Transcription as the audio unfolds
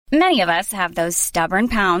Many of us have those stubborn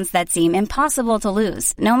pounds that seem impossible to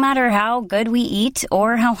lose, no matter how good we eat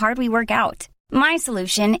or how hard we work out. My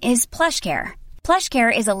solution is PlushCare.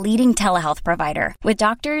 PlushCare is a leading telehealth provider with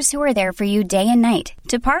doctors who are there for you day and night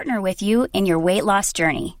to partner with you in your weight loss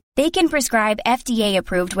journey. They can prescribe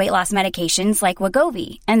FDA-approved weight loss medications like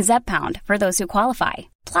Wegovy and Zepbound for those who qualify.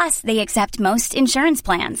 Plus, they accept most insurance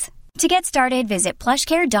plans. To get started, visit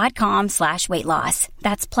plushcare.com/weightloss.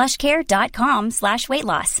 That's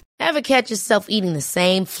plushcare.com/weightloss. Ever catch yourself eating the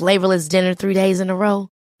same flavorless dinner 3 days in a row?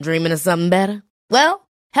 Dreaming of something better? Well,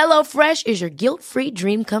 HelloFresh is your guilt-free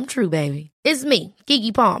dream come true, baby. It's me,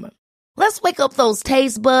 Keke Palmer. Let's wake up those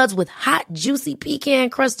taste buds with hot, juicy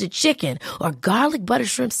pecan-crusted chicken or garlic butter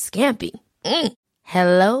shrimp scampi.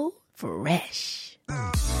 Hello Fresh.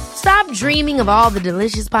 Stop dreaming of all the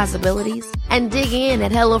delicious possibilities and dig in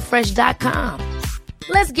at HelloFresh.com.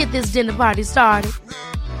 Let's get this dinner party started.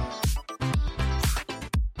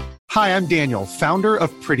 Hi, I'm Daniel, founder of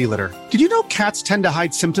Pretty Litter. Did you know cats tend to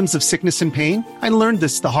hide symptoms of sickness and pain? I learned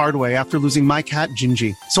this the hard way after losing my cat,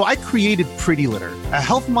 Gingy. So I created Pretty Litter, a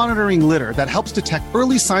health monitoring litter that helps detect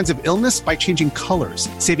early signs of illness by changing colors,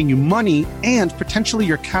 saving you money and potentially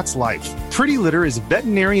your cat's life. Pretty Litter is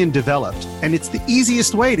veterinarian developed, and it's the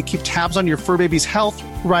easiest way to keep tabs on your fur baby's health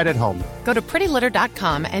right at home. Go to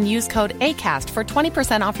prettylitter.com and use code ACAST for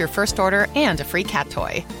 20% off your first order and a free cat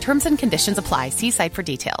toy. Terms and conditions apply. See site for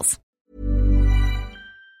details.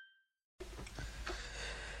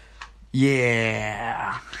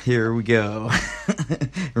 Yeah, here we go.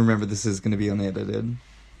 Remember, this is going to be unedited.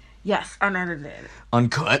 Yes, unedited.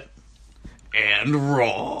 Uncut and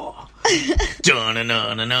raw.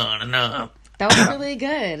 Dun-na-na-na-na-na. That was really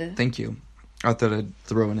good. Thank you. I thought I'd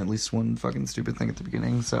throw in at least one fucking stupid thing at the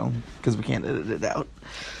beginning, so, because we can't edit it out.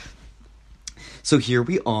 So here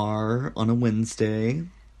we are on a Wednesday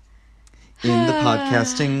in the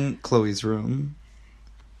podcasting Chloe's room.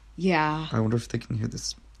 Yeah. I wonder if they can hear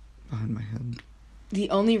this behind my head.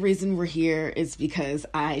 The only reason we're here is because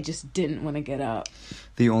I just didn't want to get up.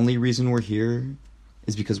 The only reason we're here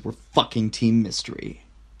is because we're fucking Team Mystery.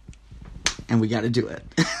 And we gotta do it.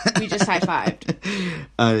 We just high-fived.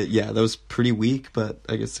 Yeah, that was pretty weak, but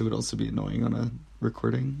I guess it would also be annoying on a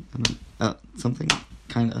recording. Something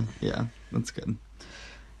kind of, yeah, that's good.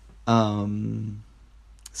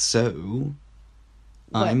 So,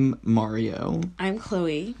 what? I'm Mario. I'm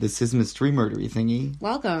Chloe. This is Mystery Murdery Thingy.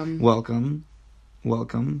 Welcome. Welcome.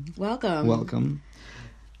 Welcome. Welcome. Welcome.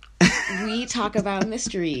 We talk about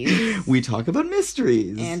mysteries. We talk about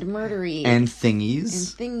mysteries. And murderies. And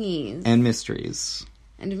thingies. And thingies. And mysteries.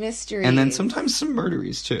 And mysteries. And then sometimes some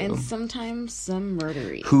murderies, too. And sometimes some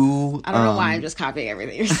murderies. Who... I don't know why I'm just copying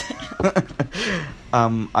everything you're saying.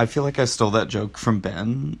 I feel like I stole that joke from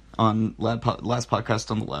Ben on last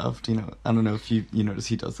podcast on the left. You know, I don't know if you notice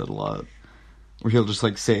he does that a lot. Where he'll just,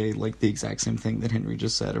 like, say, like, the exact same thing that Henry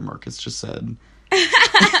just said or Marcus just said.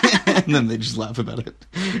 And then they just laugh about it.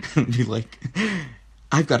 And be like,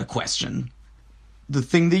 I've got a question. The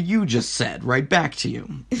thing that you just said, right back to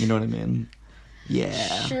you. You know what I mean?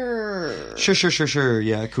 Yeah. Sure. Sure.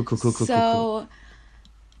 Yeah, cool. So,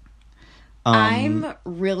 I'm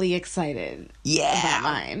really excited about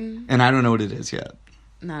mine. And I don't know what it is yet.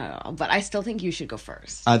 Not at all. But I still think you should go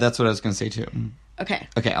first. That's what I was going to say, too. Okay,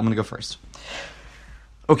 I'm going to go first.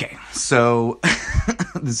 Okay, so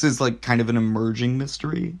this is like kind of an emerging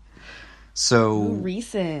mystery. So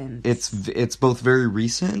recent. It's both very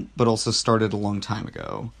recent, but also started a long time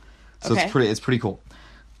ago. So okay. It's pretty cool.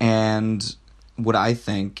 And what I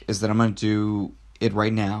think is that I'm going to do it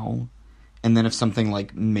right now, and then if something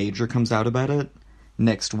like major comes out about it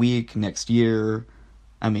next week, next year,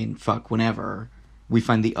 I mean, fuck, whenever we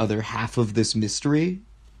find the other half of this mystery,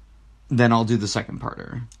 then I'll do the second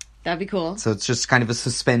parter. That'd be cool. So it's just kind of a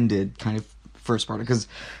suspended kind of first part, because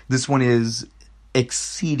this one is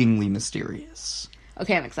exceedingly mysterious.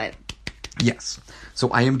 Okay, I'm excited. Yes.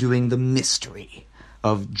 So I am doing the mystery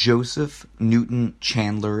of Joseph Newton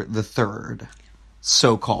Chandler III,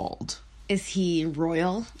 so-called. Is he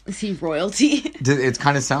royal? Is he royalty? It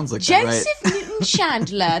kind of sounds like that, right? Joseph Newton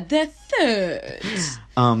Chandler III.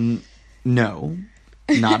 No,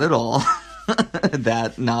 not at all.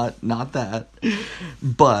 Not that.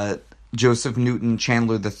 But Joseph Newton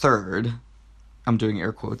Chandler III, I'm doing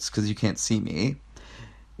air quotes because you can't see me,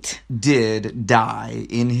 did die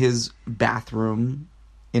in his bathroom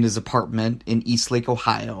in his apartment in Eastlake,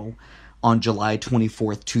 Ohio on July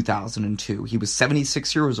 24th, 2002. He was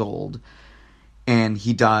 76 years old, and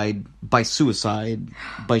he died by suicide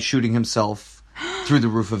by shooting himself through the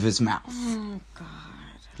roof of his mouth. Oh, God.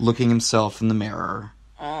 Looking himself in the mirror.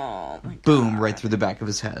 Oh, my God. Boom, right through the back of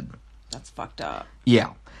his head. That's fucked up.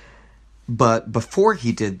 Yeah. But before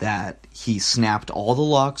he did that, he snapped all the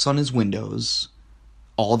locks on his windows,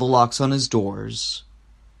 all the locks on his doors.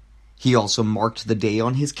 He also marked the day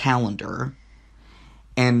on his calendar.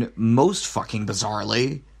 And most fucking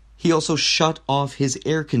bizarrely, he also shut off his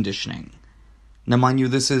air conditioning. Now, mind you,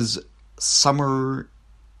 this is summer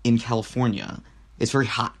in California. It's very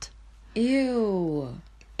hot. Ew.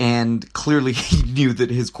 And clearly he knew that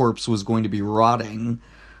his corpse was going to be rotting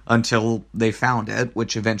until they found it,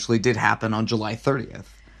 which eventually did happen on July 30th.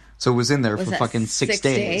 So it was in there for fucking 6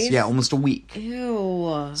 days. Yeah, almost a week.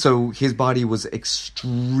 Ew. So his body was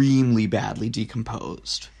extremely badly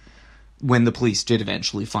decomposed when the police did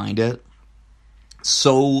eventually find it.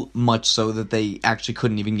 So much so that they actually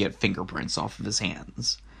couldn't even get fingerprints off of his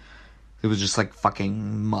hands. It was just like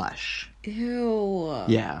fucking mush. Ew.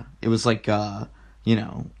 Yeah, it was like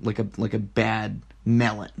like a bad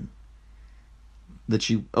melon that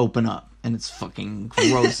you open up and it's fucking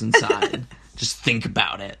gross inside. Just think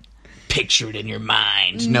about it. Picture it in your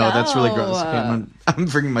mind. No, that's really gross. Okay, I'm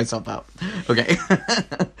freaking myself out. Okay.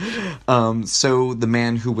 So the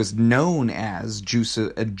man who was known as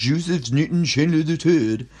Joseph Newton Chandler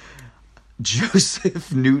III.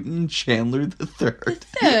 Joseph Newton Chandler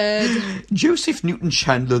III. Joseph Newton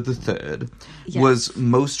Chandler III was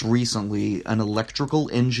most recently an electrical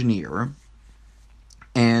engineer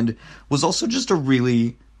and was also just a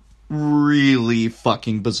really, really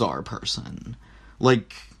fucking bizarre person.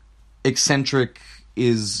 Like, eccentric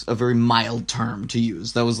is a very mild term to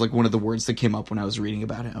use. That was like one of the words that came up when I was reading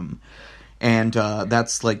about him. And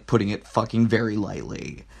that's like putting it fucking very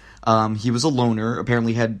lightly. He was a loner,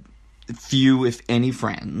 apparently had few, if any,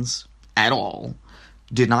 friends at all.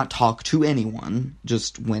 Did not talk to anyone.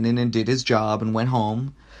 Just went in and did his job and went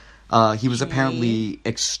home. He was apparently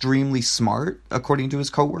extremely smart, according to his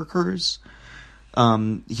coworkers.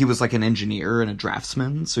 He was like an engineer and a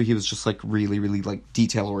draftsman, so he was just like really, really like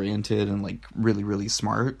detail oriented and like really, really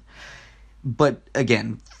smart. But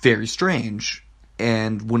again, very strange.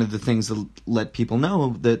 And one of the things that let people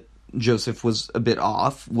know that Joseph was a bit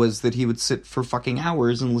off was that he would sit for fucking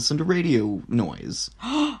hours and listen to radio noise.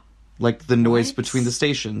 Like the noise between the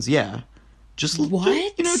stations, yeah. Just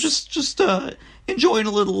just enjoying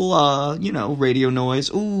a little radio noise.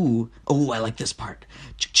 Ooh, I like this part.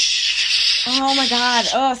 Oh my god.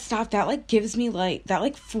 Oh, stop. That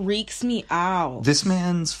that freaks me out. This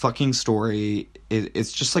man's fucking story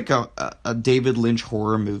it's just like a David Lynch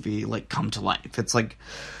horror movie like come to life. It's like,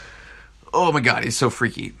 oh my god, he's so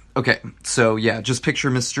freaky. Okay, so yeah, just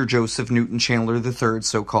picture Mr. Joseph Newton Chandler III,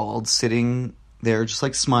 so-called, sitting there just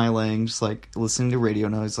like smiling, just like listening to radio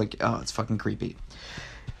noise, like, oh, it's fucking creepy.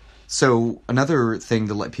 So another thing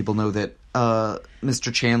to let people know that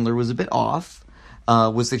Mr. Chandler was a bit off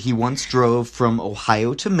was that he once drove from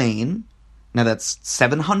Ohio to Maine. Now that's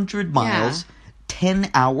 700 miles,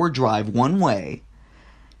 10-hour drive one way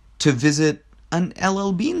to visit an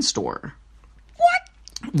LL Bean store. What?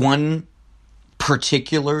 One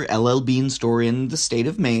particular LL Bean store in the state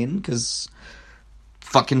of Maine, because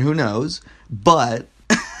fucking who knows. But,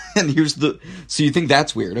 and here's so you think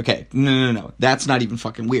that's weird. Okay, no. That's not even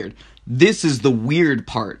fucking weird. This is the weird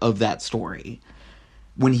part of that story.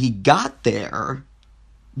 When he got there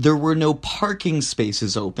were no parking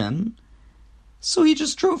spaces open, so he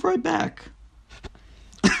just drove right back.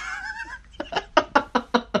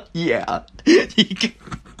 Yeah.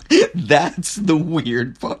 That's the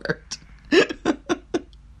weird part.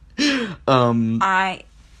 I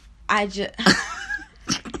just...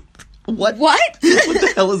 What? What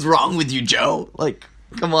the hell is wrong with you, Joe? Like,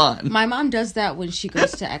 come on. My mom does that when she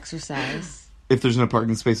goes to exercise. If there's no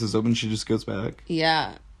parking spaces open, she just goes back?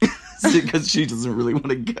 Yeah. Because she doesn't really want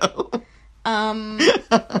to go.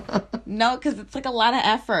 No, because it's like a lot of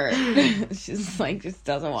effort. She's like, just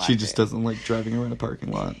doesn't want She just doesn't like driving around a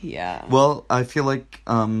parking lot. Yeah. Well, I feel like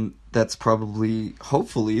that's probably,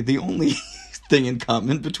 hopefully, the only thing in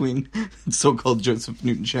common between so-called Joseph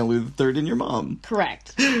Newton Chandler III and your mom.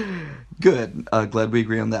 Correct. Good. Glad we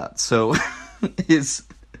agree on that. So,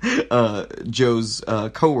 Joe's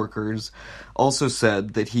coworkers also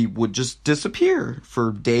said that he would just disappear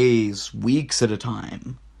for days, weeks at a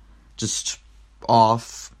time. Just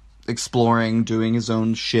off, exploring, doing his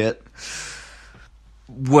own shit.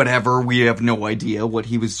 Whatever, we have no idea what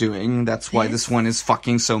he was doing. That's why this one is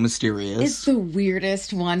fucking so mysterious. It's the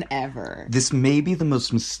weirdest one ever. This may be the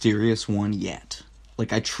most mysterious one yet.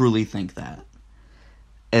 Like, I truly think that.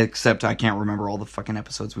 Except I can't remember all the fucking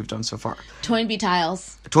episodes we've done so far. Toynbee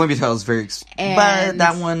Tiles. Toynbee Tiles is very... But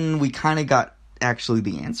that one, we kind of got actually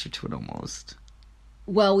the answer to it almost.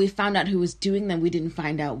 Well, we found out who was doing them. We didn't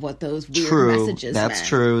find out what those weird messages meant. That's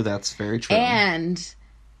true. That's very true. And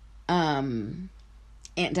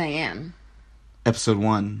Aunt Diane. Episode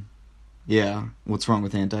 1. Yeah. What's wrong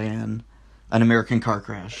with Aunt Diane? An American car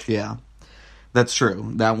crash. Yeah. That's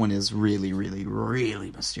true. That one is really, really,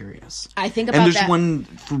 really mysterious. I think about that. And there's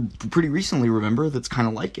one pretty recently, remember, that's kind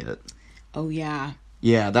of like it. Oh, yeah.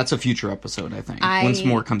 Yeah, that's a future episode, I think. Once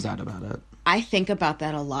more comes out about it. I think about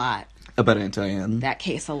that a lot. About Aunt Diane. That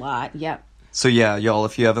case a lot, yep. So yeah, y'all,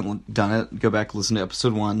 if you haven't done it, go back and listen to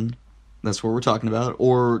episode 1. That's what we're talking about.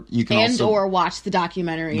 Or you can or watch the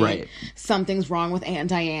documentary. Right. Something's Wrong with Aunt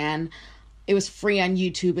Diane. It was free on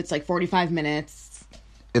YouTube. It's like 45 minutes.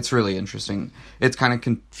 It's really interesting. It's kind of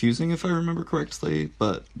confusing if I remember correctly,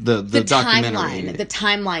 but the documentary... The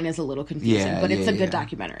timeline is a little confusing, but it's a good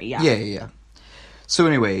documentary, yeah. Yeah. So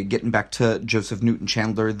anyway, getting back to Joseph Newton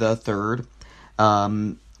Chandler III,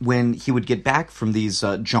 when he would get back from these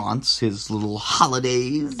jaunts, his little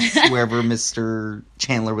holidays, wherever Mr.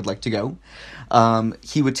 Chandler would like to go,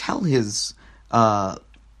 he would tell his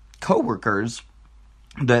co-workers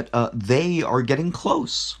that they are getting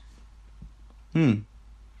close.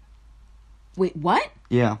 Wait, what?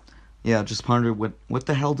 Yeah, just ponder what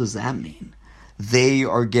the hell does that mean? They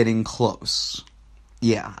are getting close.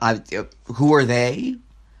 Yeah, who are they?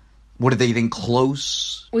 What are they getting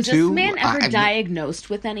close to? Was this man ever diagnosed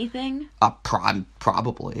with anything?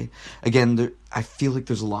 Probably. Again, I feel like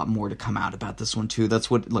there's a lot more to come out about this one, too. That's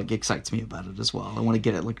what, excites me about it as well. I want to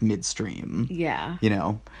get it, midstream. Yeah.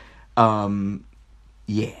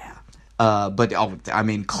 Yeah.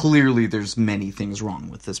 But, clearly there's many things wrong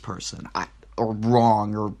with this person. Or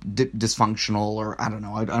dysfunctional, or I don't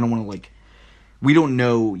know. I don't want to, we don't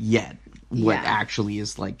know yet what actually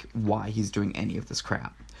is, why he's doing any of this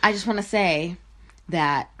crap. I just want to say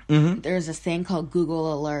that there's this thing called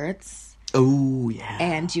Google Alerts. Oh, yeah.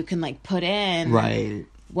 And you can, put in... Right.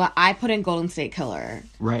 Well, I put in Golden State Killer.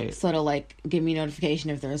 Right. So to, give me notification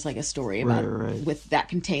if there's, a story about with that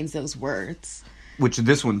contains those words. Which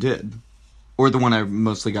this one did. Or the one I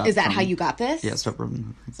mostly got. Is that how you got this? Yeah, stop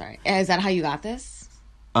rubbing. Sorry. Is that how you got this?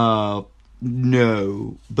 No.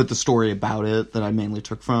 But the story about it that I mainly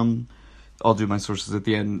took from... I'll do my sources at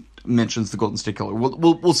the end, mentions the Golden State Killer.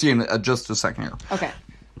 We'll see in just a second here. Okay.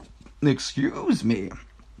 Excuse me.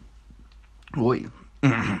 Boy,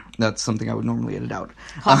 that's something I would normally edit out.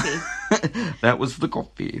 Coffee. That was the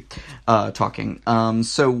coffee talking.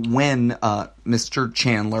 So when Mr.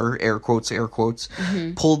 Chandler, air quotes,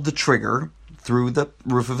 pulled the trigger through the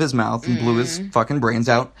roof of his mouth and blew his fucking brains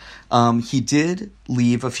out, he did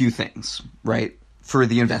leave a few things, right, for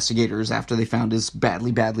the investigators after they found his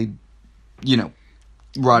badly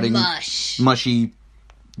rotting, mushy,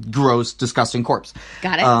 gross, disgusting corpse.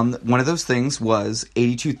 Got it. One of those things was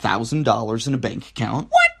 $82,000 in a bank account.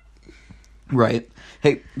 What? Right.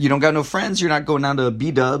 Hey, you don't got no friends. You're not going down to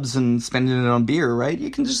B-dubs and spending it on beer, right? You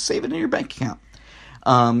can just save it in your bank account.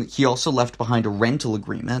 He also left behind a rental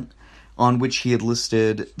agreement on which he had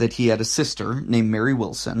listed that he had a sister named Mary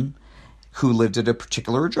Wilson who lived at a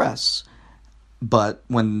particular address. But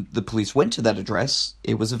when the police went to that address,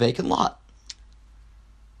 it was a vacant lot.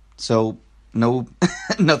 So,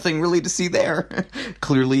 nothing really to see there.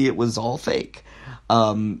 Clearly, it was all fake.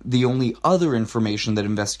 The only other information that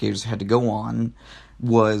investigators had to go on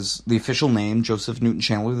was the official name, Joseph Newton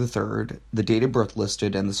Chandler III, the date of birth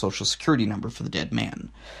listed, and the social security number for the dead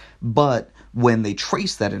man. But when they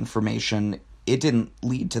traced that information, it didn't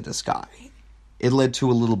lead to this guy. It led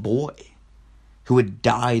to a little boy who had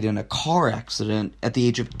died in a car accident at the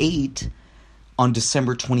age of 8 on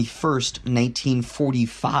December 21st,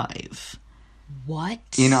 1945. What?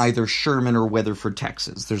 In either Sherman or Weatherford,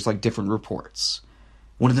 Texas. There's different reports.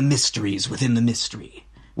 One of the mysteries within the mystery.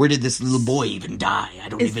 Where did this little boy even die? I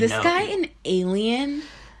don't even know. Is this guy an alien?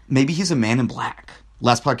 Maybe he's a Man in Black.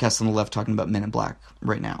 Last podcast on the left talking about Men in Black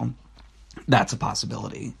right now. That's a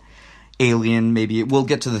possibility. Alien, maybe. We'll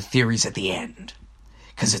get to the theories at the end.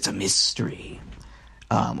 Because it's a mystery.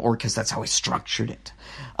 Or because that's how I structured it.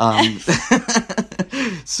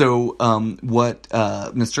 So, what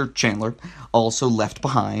Mr. Chandler also left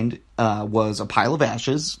behind was a pile of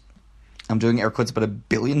ashes. I'm doing air quotes about 1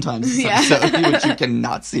 billion times this episode, which you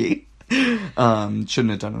cannot see. Shouldn't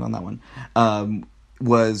have done it on that one.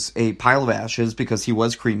 Was a pile of ashes because he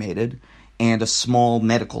was cremated, and a small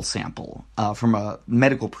medical sample from a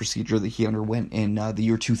medical procedure that he underwent in the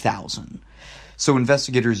year 2000. So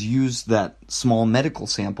investigators used that small medical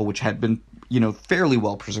sample, which had been, fairly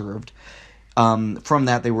well preserved. From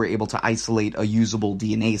that, they were able to isolate a usable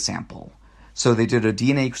DNA sample. So they did a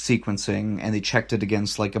DNA sequencing, and they checked it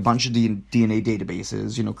against, a bunch of DNA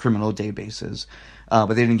databases, criminal databases. But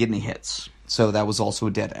they didn't get any hits. So that was also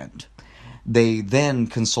a dead end. They then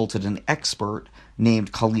consulted an expert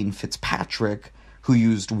named Colleen Fitzpatrick, who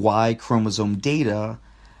used Y chromosome data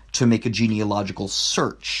to make a genealogical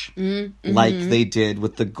search, like they did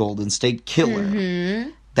with the Golden State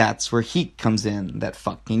Killer. That's where he comes in, that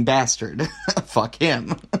fucking bastard. Fuck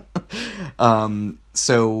him.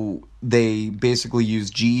 So they basically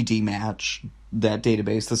used GED Match, that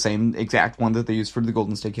database, the same exact one that they used for the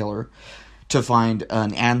Golden State Killer, to find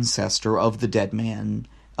an ancestor of the dead man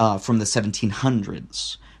from the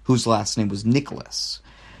 1700s, whose last name was Nicholas.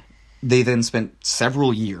 They then spent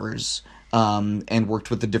several years and worked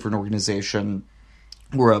with a different organization,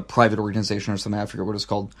 or a private organization or something, I forget what it's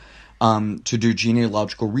called, to do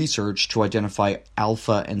genealogical research to identify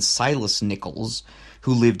Alpha and Silas Nichols,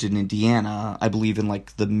 who lived in Indiana, I believe in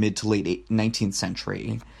like the mid to late 19th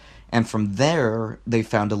century. And from there, they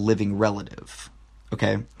found a living relative.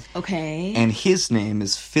 Okay? Okay. And his name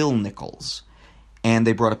is Phil Nichols. And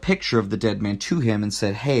they brought a picture of the dead man to him and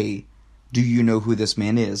said, hey, do you know who this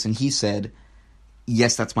man is? And he said,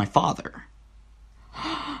 yes, that's my father.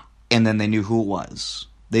 And then they knew who it was.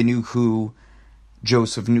 They knew who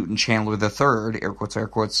Joseph Newton Chandler III, air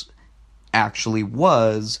quotes, actually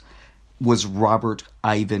was Robert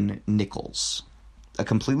Ivan Nichols. A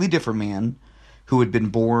completely different man who had been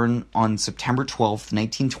born on September 12th,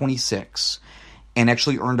 1926, and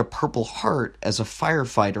actually earned a Purple Heart as a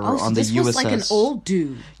firefighter on the USS. This was like an old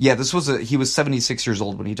dude. Yeah, he was 76 years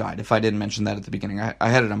old when he died. If I didn't mention that at the beginning, I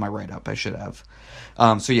had it on my write-up. I should have.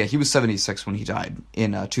 So yeah, he was 76 when he died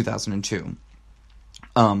in 2002.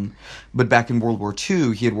 But back in World War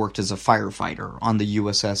II, he had worked as a firefighter on the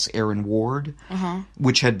USS Aaron Ward,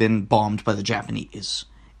 which had been bombed by the Japanese,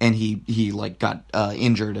 and he like got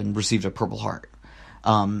injured and received a Purple Heart.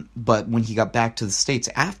 But when he got back to the States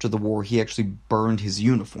after the war, he actually burned his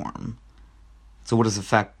uniform. So what the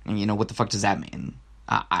fuck does that mean?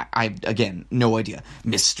 I again, no idea.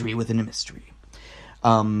 Mystery within a mystery.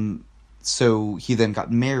 So he then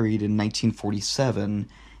got married in 1947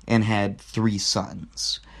 and had 3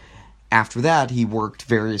 sons. After that, he worked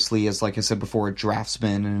variously as, like I said before, a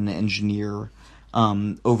draftsman and an engineer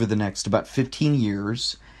over the next about 15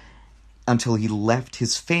 years, until he left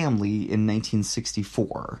his family in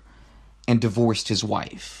 1964 and divorced his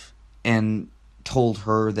wife and told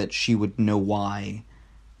her that she would know why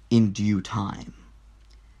in due time.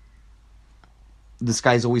 This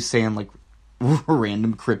guy's always saying, like,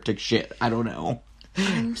 random cryptic shit. I don't know.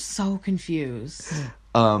 I'm so confused.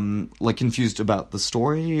 Like, confused about the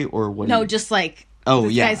story, or what? No, just like,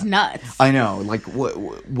 this guy's nuts. I know. Like,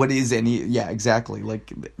 what is any... Yeah, exactly.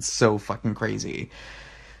 Like, it's so fucking crazy.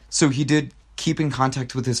 So he did keep in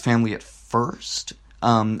contact with his family at first,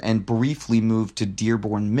 and briefly moved to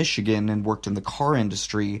Dearborn, Michigan, and worked in the car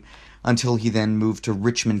industry until he then moved to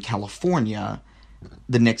Richmond, California,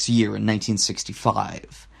 the next year in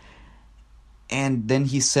 1965. And then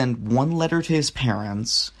he sent one letter to his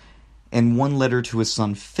parents and one letter to his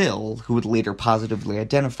son Phil, who would later positively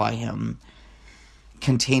identify him,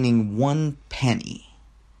 containing 1 penny.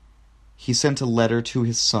 He sent a letter to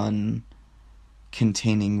his son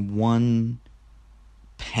containing 1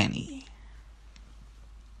 penny.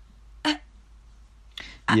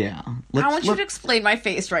 Yeah. I want you to explain my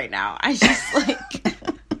face right now. I just,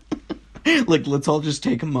 like... Like, let's all just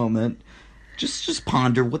take a moment. Just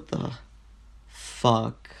ponder, what the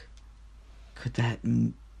fuck could that...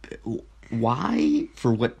 Why?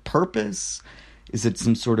 For what purpose? Is it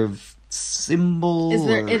some sort of symbol? Is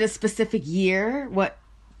there in a specific year? What...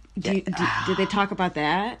 Did they talk about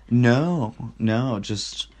that? No,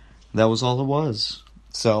 just that was all it was.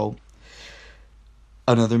 So,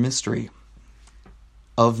 another mystery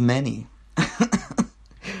of many.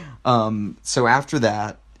 So after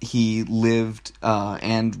that, he lived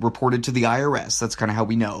and reported to the IRS, that's kind of how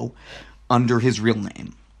we know, under his real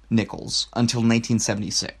name, Nichols, until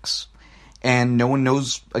 1976. And no one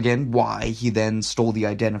knows, again, why he then stole the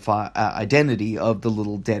identity of the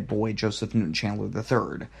little dead boy, Joseph Newton Chandler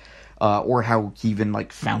III. Or how he even,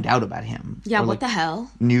 like, found out about him. Yeah, or, what like, the hell?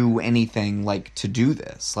 Knew anything, like, to do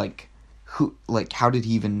this. Like, how did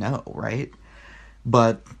he even know, right?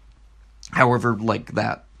 But, however, like,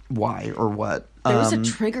 that, why or what? There was a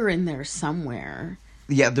trigger in there somewhere.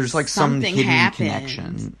 Yeah, there's, like, Something some hidden happened.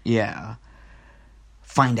 connection. Yeah.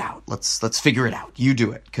 Find out. Let's figure it out. You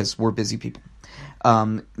do it, because we're busy people.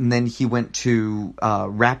 And then he went to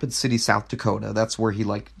Rapid City, South Dakota. That's where he,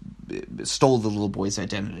 like, stole the little boy's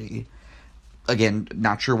identity. Again,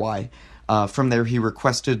 not sure why. From there, he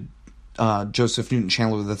requested Joseph Newton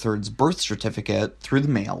Chandler III's birth certificate through the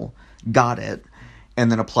mail, got it,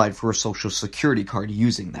 and then applied for a Social Security card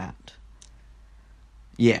using that.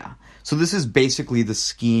 Yeah. So this is basically the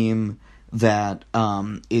scheme that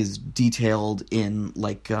is detailed in,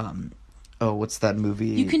 like, what's that movie?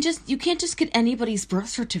 You can't just get anybody's birth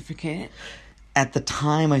certificate. At the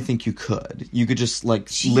time, I think you could. You could just, like,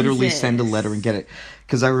 literally send a letter and get it.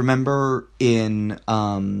 Because I remember in,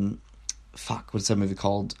 what's that movie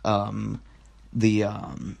called? I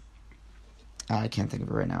can't think of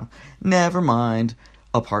it right now. Never mind.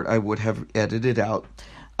 A part I would have edited out.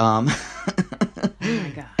 Oh my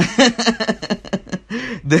God.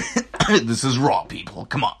 This is raw, people.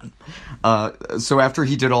 Come on. So after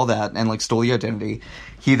he did all that and, like, stole the identity,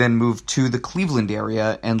 he then moved to the Cleveland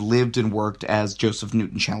area and lived and worked as Joseph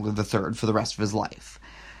Newton Chandler III for the rest of his life.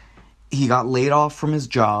 He got laid off from his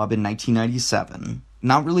job in 1997.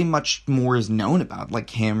 Not really much more is known about, like,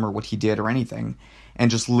 him or what he did or anything. And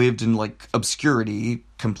just lived in, like, obscurity,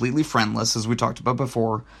 completely friendless, as we talked about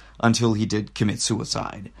before, until he did commit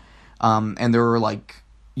suicide. And there were, like,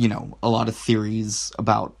 you know, a lot of theories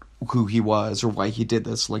about who he was or why he did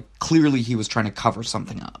this. Like, clearly he was trying to cover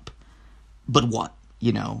something up. But what?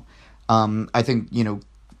 You know? I think, you know,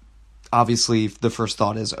 obviously the first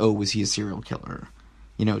thought is, was he a serial killer?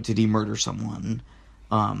 You know, did he murder someone?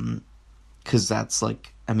 'Cause that's,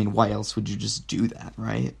 like, I mean, why else would you just do that,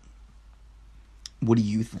 right? What do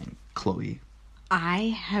you think, Chloe? I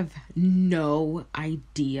have no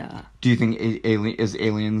idea. Do you think is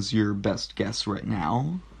Aliens your best guess right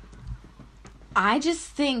now? I just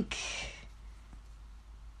think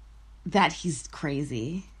that he's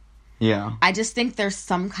crazy. Yeah. I just think there's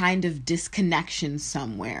some kind of disconnection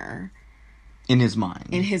somewhere. In his mind.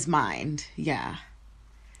 In his mind, yeah.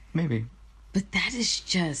 Maybe. But that is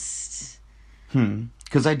just...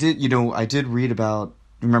 Because I did read about...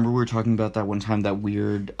 Remember we were talking about that one time, that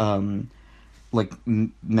weird, like,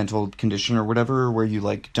 mental condition or whatever, where you,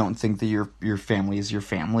 like, don't think that your family is your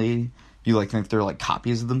family. You, like, think they're, like,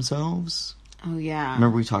 copies of themselves. Oh, yeah.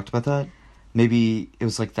 Remember we talked about that? Maybe it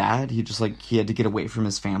was like that. He just, like, he had to get away from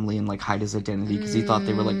his family and, like, hide his identity because he thought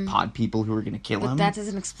they were, like, pod people who were going to kill him. But that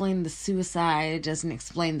doesn't explain the suicide. It doesn't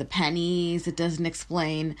explain the pennies. It doesn't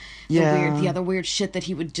explain the other weird shit that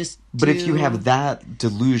he would just do. But if you have that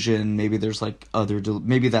delusion, maybe there's, like,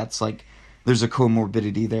 maybe that's, like, there's a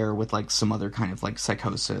comorbidity there with, like, some other kind of, like,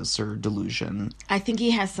 psychosis or delusion. I think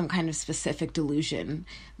he has some kind of specific delusion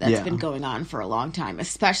that's been going on for a long time,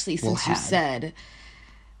 especially since you said...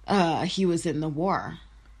 he was in the war.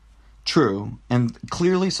 True. And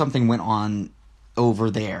clearly something went on over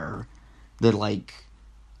there that, like,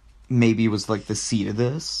 maybe was, like, the seed of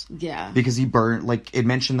this. Yeah. Because he burned, like, it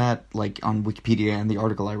mentioned that, like, on Wikipedia and the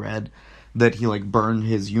article I read, that he, like, burned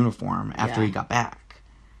his uniform after he got back.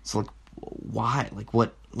 So, like, why? Like,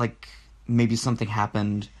 what? Like, maybe something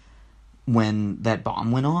happened when that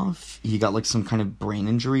bomb went off. He got, like, some kind of brain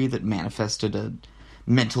injury that manifested a...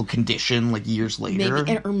 mental condition, like, years later.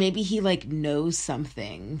 Maybe he, like, knows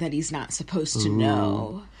something that he's not supposed to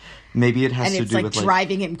know. Maybe it has to do with, like... And it's, like,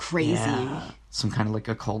 driving him crazy. Yeah, some kind of, like,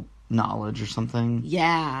 occult knowledge or something.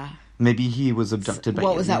 Yeah. Maybe he was abducted by aliens.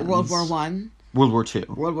 What was that, World War I? World War II.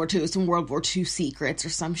 World War II. Some World War II secrets or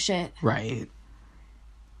some shit. Right.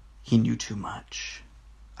 He knew too much.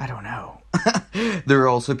 I don't know. There are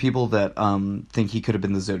also people that think he could have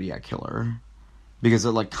been the Zodiac Killer. Because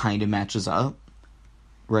it, like, kind of matches up.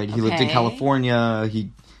 Right, he lived in California, he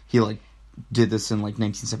like, did this in, like,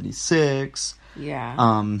 1976.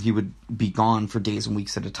 Yeah. He would be gone for days and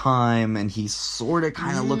weeks at a time, and he sort of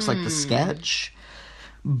kind of looks like the sketch.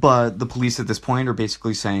 But the police at this point are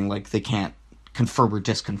basically saying, like, they can't confirm or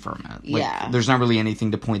disconfirm it. Like, there's not really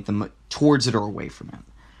anything to point them towards it or away from it.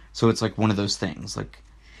 So it's, like, one of those things, like...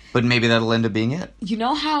 But maybe that'll end up being it. You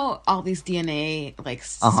know how all these DNA, like,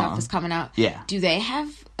 stuff is coming out? Yeah. Do they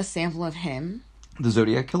have a sample of him? The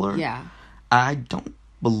Zodiac Killer? Yeah.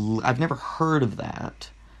 I've never heard of that.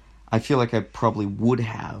 I feel like I probably would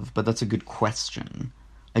have, but that's a good question.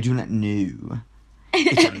 I do not know.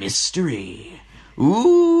 It's a mystery.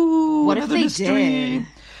 Ooh, what if they mystery.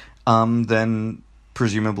 Did? Then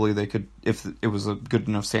presumably they could, if it was a good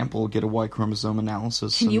enough sample, get a Y chromosome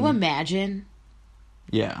analysis. Can you imagine?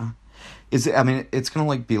 Yeah. It's gonna,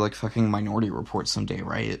 like, be like fucking Minority Report someday,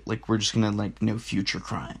 right? Like, we're just gonna, like, know future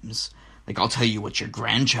crimes. Like, I'll tell you what your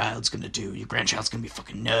grandchild's gonna do. Your grandchild's gonna be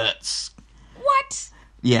fucking nuts. What?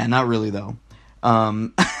 Yeah, not really, though.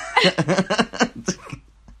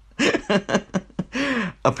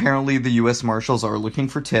 Apparently, the U.S. Marshals are looking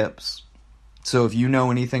for tips. So if you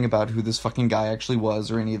know anything about who this fucking guy actually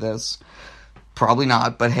was or any of this, probably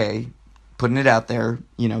not, but hey, putting it out there,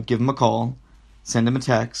 you know, give him a call, send him a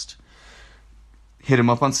text, hit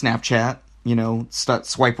him up on Snapchat, you know,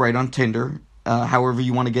 swipe right on Tinder. However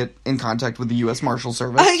you want to get in contact with the U.S. Marshal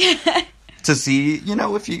Service. to see, you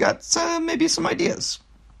know, if you got maybe some ideas.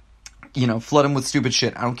 You know, flood them with stupid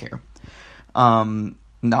shit. I don't care.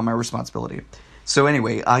 Not my responsibility. So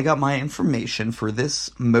anyway, I got my information for this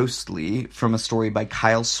mostly from a story by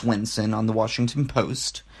Kyle Swenson on the Washington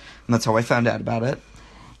Post. And that's how I found out about it.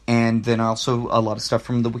 And then also a lot of stuff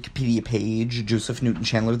from the Wikipedia page, Joseph Newton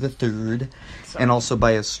Chandler III. And also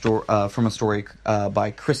by from a story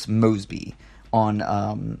by Chris Mosby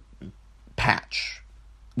on Patch,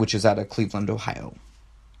 which is out of Cleveland, Ohio.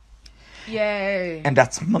 Yay. And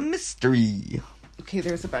that's my mystery. Okay,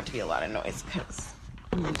 there's about to be a lot of noise because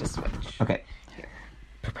we need to switch. Okay. Here.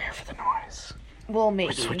 Prepare for the noise. Well, maybe.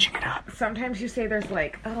 We're switching it up. Sometimes you say there's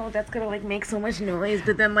like, oh, that's gonna like make so much noise,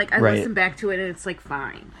 but then like I listen back to it and it's like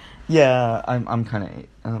fine. Yeah, I'm kind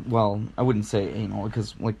of, well, I wouldn't say anal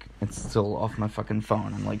because like it's still off my fucking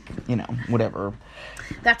phone. I'm like, you know, whatever.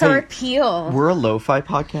 That's our appeal. We're a lo-fi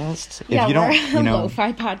podcast. Yeah, if you don't, we're you know, a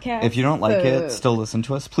lo-fi podcast. If you don't like it, still listen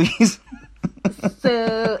to us, please.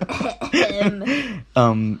 So,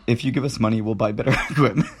 if you give us money, we'll buy better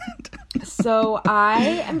equipment. So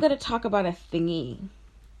I am going to talk about a thingy,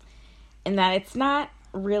 and that it's not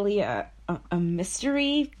really a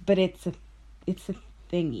mystery, but it's a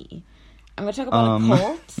thingy. I'm going to talk about a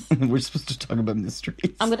cult. We're supposed to talk about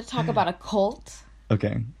mysteries. I'm going to talk about a cult.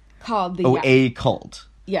 Okay. Called the... a cult.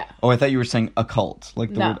 Yeah. Oh, I thought you were saying a cult,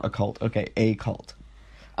 like the word occult. Okay, a cult.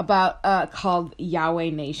 About called Yahweh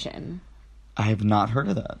Nation. I have not heard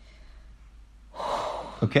of that.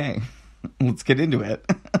 Okay, let's get into it.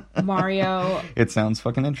 Mario. It sounds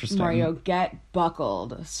fucking interesting. Mario, get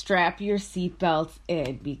buckled. Strap your seatbelts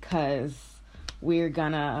in because we're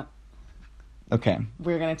gonna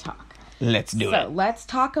talk. Let's do it. So let's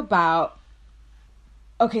talk about...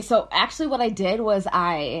 Okay, so actually what I did was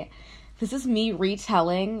this is me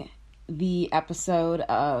retelling the episode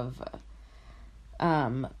of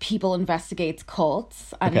People Investigates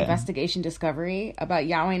Cults on Investigation Discovery about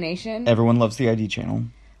Yahweh Nation. Everyone loves the ID channel.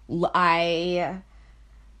 I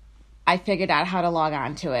figured out how to log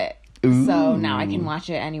on to it. Ooh. So now I can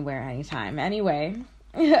watch it anywhere, anytime. Anyway.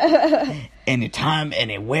 Anytime,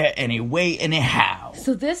 anywhere, anyway, anyhow.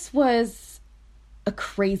 So this was a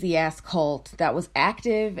crazy-ass cult that was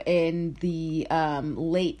active in the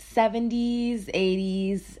late 70s,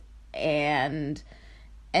 80s, and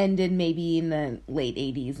ended maybe in the late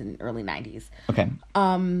 80s and early 90s. Okay.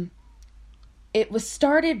 It was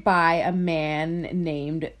started by a man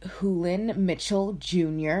named Hulin Mitchell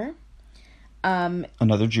Jr.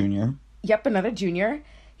 Another junior. Yep, another junior.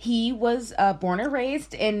 He was born and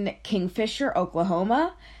raised in Kingfisher,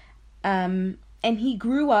 Oklahoma. And he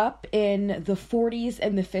grew up in the 40s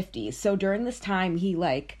and the 50s. So during this time, he,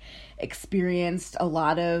 like, experienced a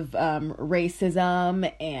lot of racism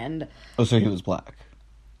and... Oh, so he was black.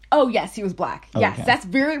 Oh, yes, he was black. Oh, yes, okay. that's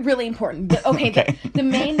very, really important. Okay. The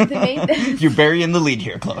main... You're burying the lead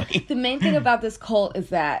here, Chloe. The main thing about this cult is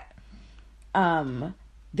that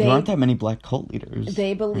there aren't that many black cult leaders.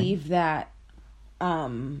 They believe that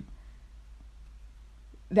that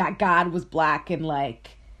God was black and, like,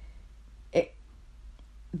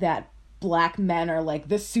 that black men are, like,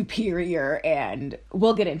 the superior, and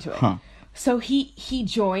we'll get into it. Huh. So he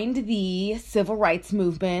joined the civil rights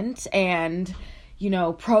movement and... you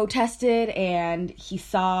know, protested, and he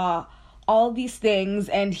saw all these things,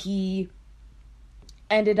 and he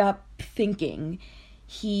ended up thinking.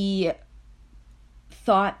 He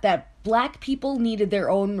thought that black people needed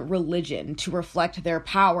their own religion to reflect their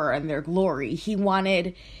power and their glory. He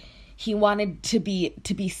wanted to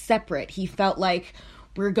be separate. He felt like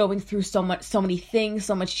we're going through so many things,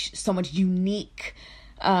 so much unique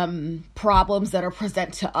problems that are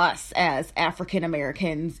present to us as African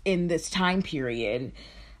Americans in this time period,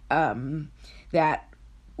 that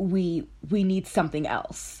we need something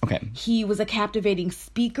else. Okay. He was a captivating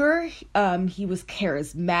speaker. He was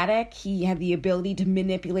charismatic. He had the ability to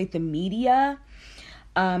manipulate the media.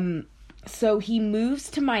 So he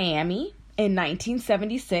moves to Miami in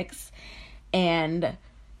 1976 and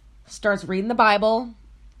starts reading the Bible,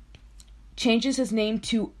 changes his name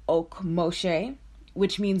to Ok Moshe,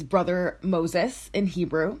 which means brother Moses in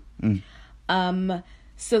Hebrew.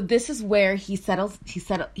 So this is where he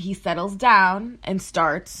settles down and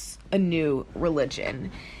starts a new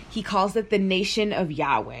religion. He calls it the Nation of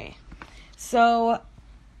Yahweh. So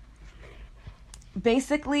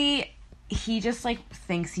basically, he just like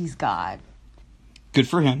thinks he's God. Good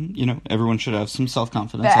for him. You know, everyone should have some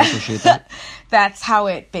self-confidence. I appreciate that. That's how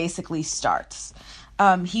it basically starts.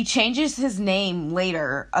 He changes his name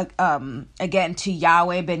later, again, to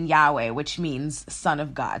Yahweh ben Yahweh, which means son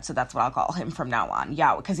of God. So that's what I'll call him from now on,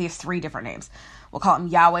 Yahweh, because he has 3 different names. We'll call him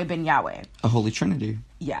Yahweh ben Yahweh. A holy trinity.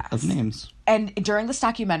 Yes. Of names. And during this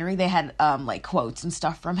documentary, they had, like, quotes and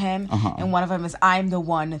stuff from him. And one of them is, "I'm the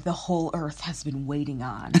one the whole earth has been waiting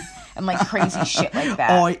on." And, like, crazy shit like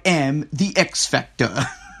that. I am the X Factor.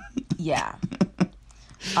 Yeah.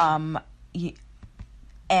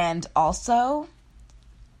 And also...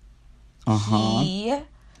 He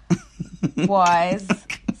was...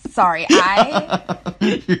 Sorry,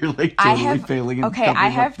 You're like totally failing in covering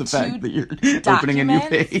up the fact that you're opening a new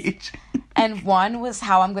page. And one was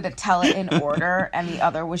how I'm going to tell it in order, and the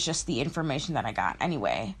other was just the information that I got.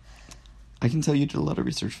 Anyway. I can tell you did a lot of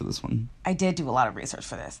research for this one. I did do a lot of research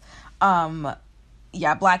for this.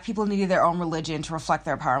 Yeah, black people needed their own religion to reflect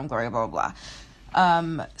their power and glory, blah, blah,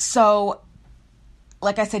 blah. So...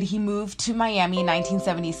 Like I said, he moved to Miami in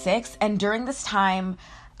 1976, and during this time,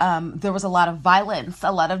 there was a lot of violence,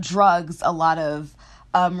 a lot of drugs, a lot of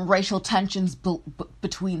racial tensions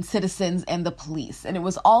between citizens and the police. And it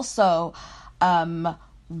was also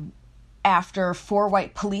after 4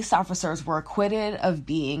 white police officers were acquitted of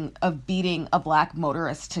beating a black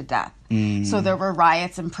motorist to death. So there were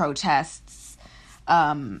riots and protests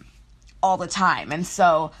all the time. And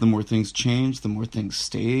so... The more things change, the more things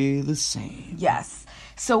stay the same. Yes.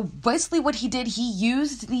 So basically what he did, he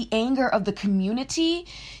used the anger of the community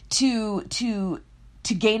to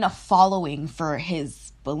gain a following for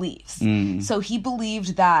his beliefs. So he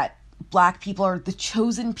believed that black people are the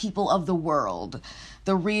chosen people of the world,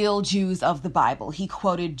 the real Jews of the Bible. He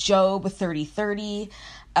quoted Job 30:30.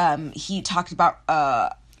 He talked about...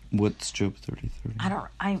 What's Job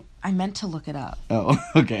 30:30? I meant to look it up. Oh,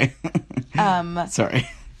 okay. Sorry.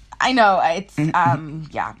 I know, it's,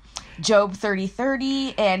 yeah. Job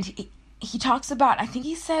 30:30, and he talks about, I think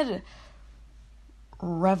he said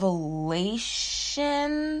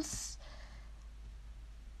Revelations.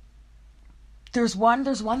 There's one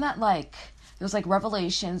that, like, there's, like,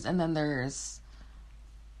 Revelations, and then there's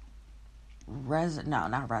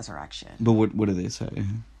not Resurrection. But what do they say?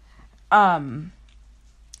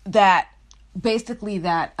 That, basically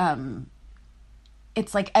that,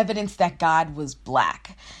 it's, like, evidence that God was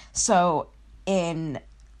black. So, in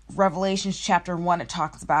Revelations chapter 1, it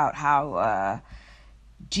talks about how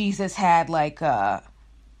Jesus had like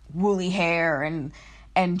woolly hair, and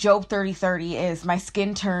Job 30:30 is, "My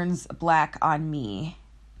skin turns black on me,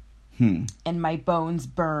 and my bones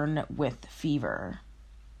burn with fever."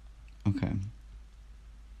 Okay.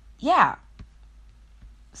 Yeah.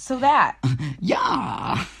 So that.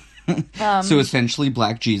 Yeah. So essentially,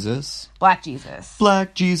 Black Jesus. Black Jesus.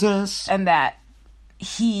 Black Jesus. And that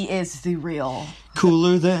he is the real...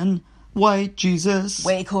 Cooler than white Jesus.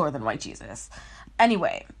 Way cooler than white Jesus.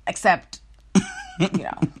 Anyway, except, you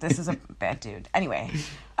know, this is a bad dude. Anyway.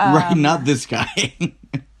 Right, not this guy.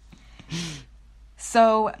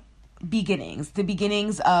 So, the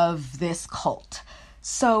beginnings of this cult.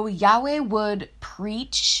 So, Yahweh would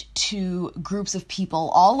preach to groups of people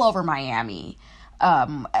all over Miami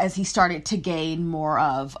as he started to gain more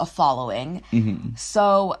of a following.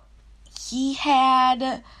 So, he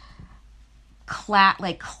had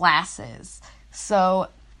classes. So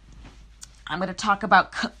I'm going to talk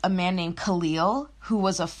about a man named Khalil, who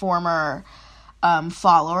was a former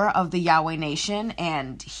follower of the Yahweh Nation,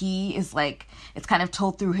 and he is like, it's kind of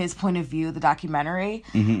told through his point of view, the documentary.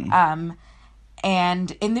 And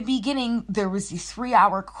in the beginning, there was these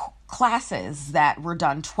 3-hour classes that were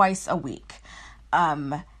done twice a week.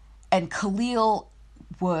 And Khalil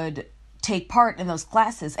would take part in those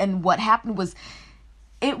classes. And what happened was,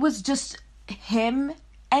 it was just him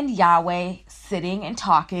and Yahweh sitting and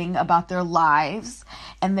talking about their lives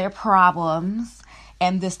and their problems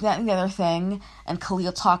and this, that, and the other thing. And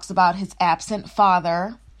Khalil talks about his absent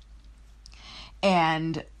father.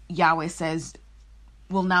 And Yahweh says,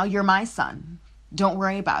 well, now you're my son. Don't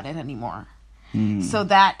worry about it anymore. So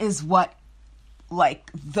that is what, like,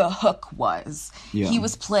 the hook was. Yeah. He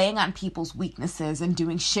was playing on people's weaknesses and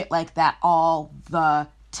doing shit like that all the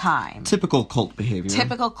time. Typical cult behavior.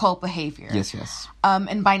 Yes.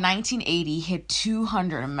 And by 1980, he had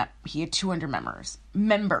 200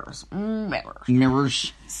 members.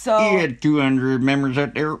 So he had 200 members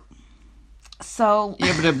out there. So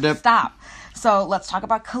stop. So let's talk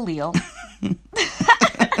about Khalil.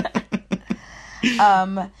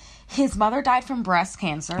 His mother died from breast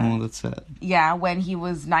cancer. Oh, that's sad. Yeah, when he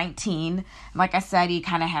was 19. And like I said, he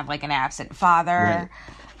kind of had like an absent father.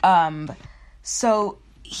 Right. So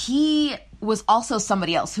he was also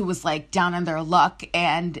somebody else who was like down on their luck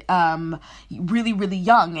and really, really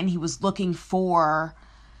young, and he was looking for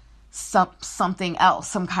something else,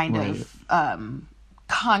 some kind of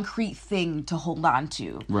concrete thing to hold on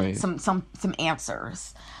to, some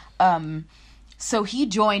answers. So he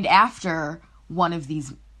joined after one of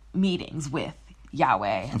these meetings with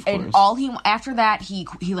Yahweh, and after that he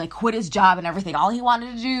like quit his job and everything. All he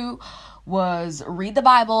wanted to do was read the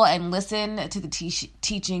Bible and listen to the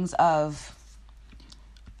teachings of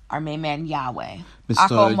our main man Yahweh,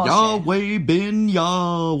 Mr. Yahweh ben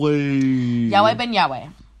Yahweh. Yahweh ben Yahweh.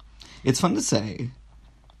 It's fun to say.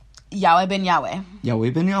 Yahweh ben Yahweh. Yahweh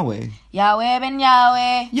ben Yahweh. Yahweh ben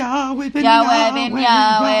Yahweh. Yahweh ben Yahweh ben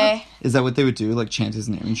Yahweh. Is that what they would do? Like chant his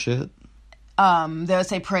name and shit? They would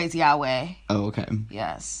say praise Yahweh. Oh, okay.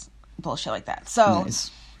 Yes. Bullshit like that. So,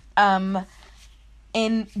 nice.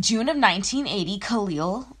 In June of 1980,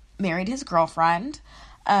 Khalil married his girlfriend.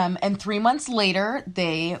 And 3 months later,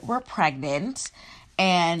 they were pregnant.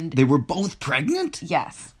 And they were both pregnant?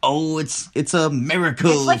 Yes. Oh, it's a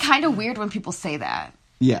miracle. It's like kind of weird when people say that.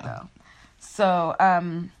 Yeah. So,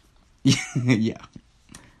 yeah.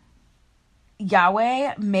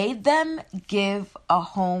 Yahweh made them give a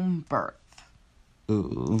home birth.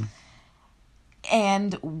 Ooh.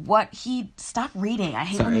 And stop reading. I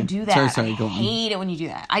hate when you do that. Sorry, go on. I hate it when you do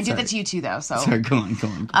that. I did that to you too, though. So sorry, go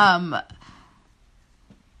on.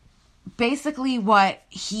 Basically what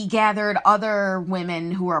he gathered other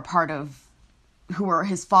women who were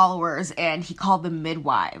his followers, and he called them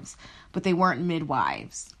midwives, but they weren't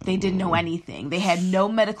midwives. They didn't know anything. They had no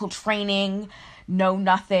medical training, no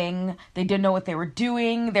nothing. They didn't know what they were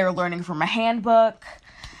doing. They were learning from a handbook.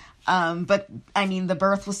 But I mean, the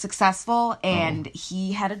birth was successful, and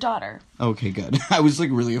he had a daughter. Okay, good. I was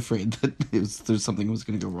like really afraid that there's something was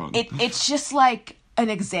going to go wrong. It's just like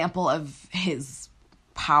an example of his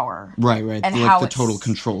power, right, and like the total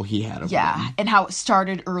control he had over them. And how it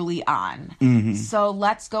started early on. Mm-hmm. So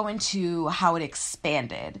let's go into how it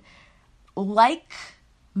expanded. Like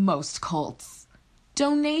most cults,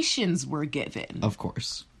 donations were given. Of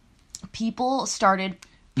course, people started.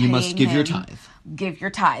 You must give your tithe. Give your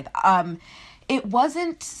tithe. It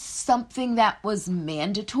wasn't something that was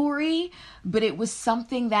mandatory, but it was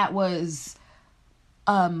something that was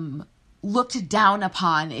looked down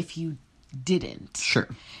upon if you didn't. Sure.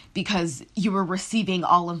 Because you were receiving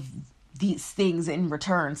all of these things in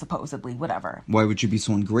return, supposedly, whatever. Why would you be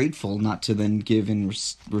so ungrateful not to then give in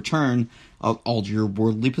return all your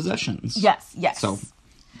worldly possessions? Yes. So,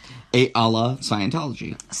 a la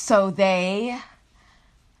Scientology. So they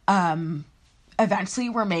eventually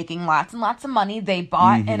were making lots and lots of money. They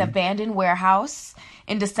bought an abandoned warehouse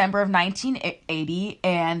in December of 1980,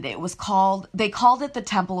 and they called it the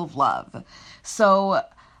Temple of Love. So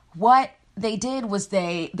what they did was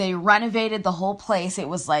they renovated the whole place. It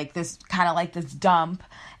was like this kind of like this dump,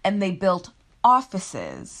 and they built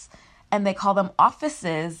offices, and they call them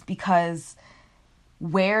offices because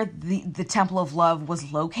where the Temple of Love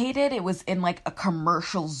was located, it was in like a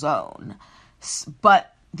commercial zone,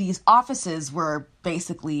 but these offices were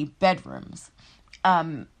basically bedrooms.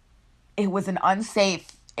 It was an unsafe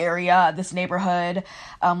area, this neighborhood,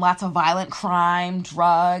 lots of violent crime,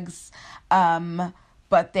 drugs,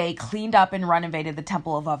 but they cleaned up and renovated the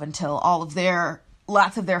Temple of Love until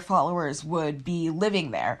lots of their followers would be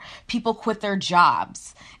living there. People quit their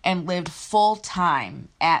jobs and lived full-time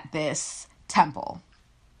at this temple.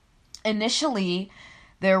 Initially,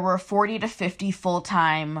 there were 40 to 50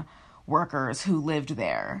 full-time workers who lived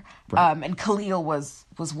there. Right. And Khalil was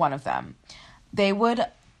one of them. They would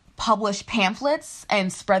publish pamphlets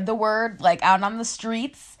and spread the word like out on the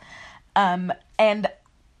streets. And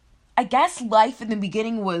I guess life in the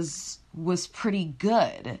beginning was pretty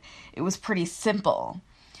good. It was pretty simple.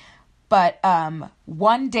 But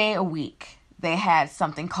one day a week, they had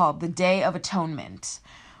something called the Day of Atonement,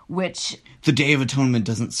 which... The Day of Atonement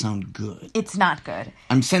doesn't sound good. It's not good.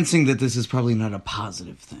 I'm sensing that this is probably not a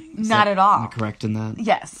positive thing. Not at all. Am I correct in that?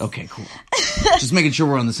 Yes. Okay, cool. Just making sure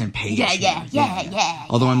we're on the same page. Yeah.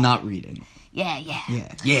 Although I'm not reading. Yeah.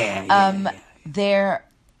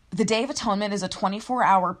 The Day of Atonement is a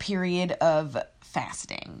 24-hour period of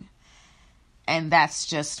fasting. And that's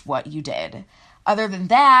just what you did. Other than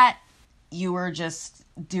that, you were just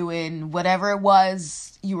doing whatever it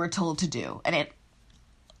was you were told to do. And it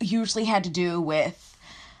usually had to do with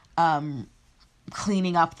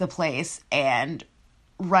cleaning up the place and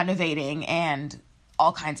renovating and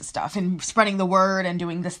all kinds of stuff and spreading the word and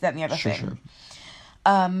doing this, that, and the other thing.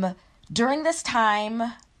 Sure. During this time,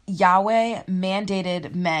 Yahweh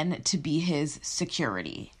mandated men to be his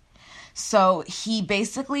security. So he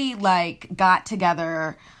basically got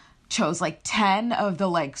together chose like 10 of the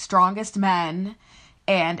like strongest men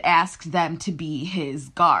and asked them to be his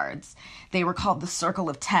guards. They were called the Circle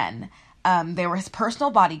of 10. They were his personal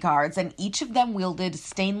bodyguards, and each of them wielded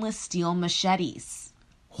stainless steel machetes.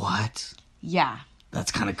 What? Yeah.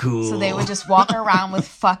 That's kind of cool. So they would just walk around with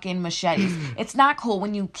fucking machetes. It's not cool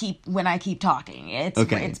when I keep talking.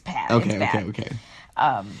 It's bad. Okay.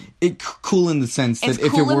 Cool in the sense that it's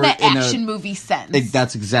if cool it were in the action movie sense.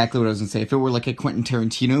 That's exactly what I was going to say. If it were like a Quentin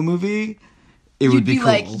Tarantino movie, it would be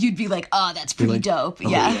cool. You'd be like, oh, that's pretty dope. Oh,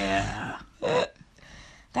 yeah.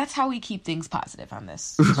 That's how we keep things positive on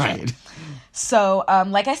this. Right. Show. So,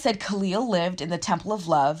 like I said, Khalil lived in the Temple of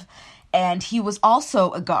Love, and he was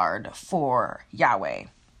also a guard for Yahweh.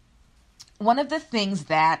 One of the things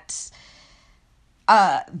that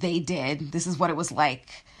they did, this is what it was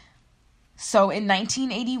like. So in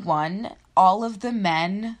 1981, all of the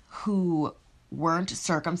men who weren't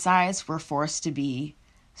circumcised were forced to be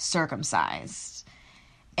circumcised.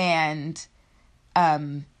 And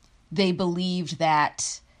they believed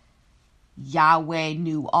that Yahweh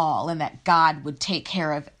knew all and that God would take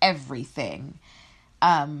care of everything.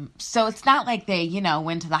 So it's not like they,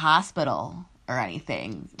 went to the hospital or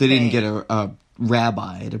anything. They didn't get a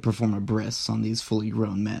rabbi to perform a bris on these fully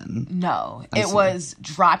grown men. No. It was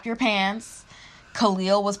drop your pants.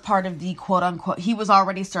 Khalil was part of the quote-unquote... He was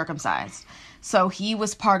already circumcised. So he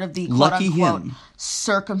was part of the quote-unquote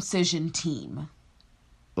circumcision team.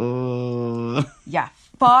 Yeah,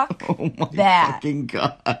 fuck oh my that. Fucking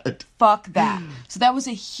God. Fuck that. So that was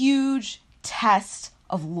a huge test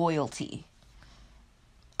of loyalty.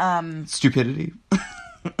 Stupidity?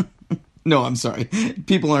 No, I'm sorry.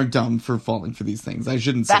 People aren't dumb for falling for these things. I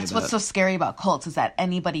shouldn't say that. That's what's so scary about cults, is that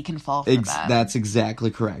anybody can fall for them. That's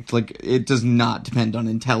exactly correct. Like, it does not depend on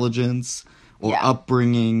intelligence or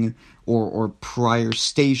upbringing or prior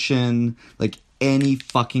station. Like, any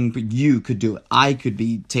fucking... You could do it. I could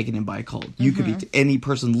be taken in by a cult. You could be... Any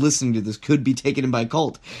person listening to this could be taken in by a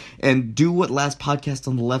cult. And do what Last Podcast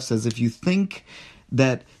on the Left says. If you think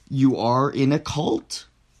that you are in a cult...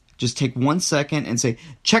 Just take 1 second and say,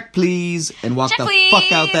 check please, and walk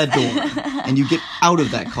fuck out that door. And you get out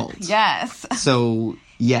of that cult. Yes. So,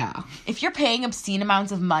 yeah. If you're paying obscene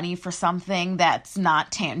amounts of money for something that's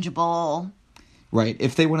not tangible... Right.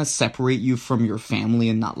 If they want to separate you from your family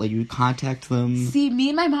and not let you contact them... See, me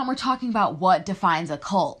and my mom were talking about what defines a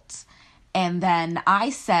cult. And then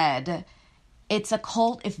I said, it's a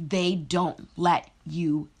cult if they don't let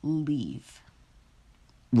you leave.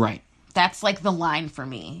 Right. That's like the line for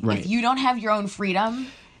me. Right. If you don't have your own freedom...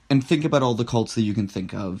 And think about all the cults that you can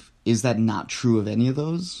think of. Is that not true of any of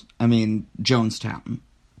those? I mean, Jonestown,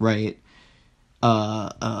 right?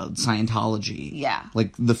 Scientology. Yeah.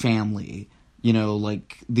 Like, the family.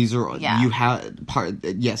 Like, these are... Yeah. You have...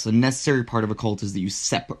 Yes, a necessary part of a cult is that you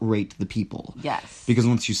separate the people. Yes. Because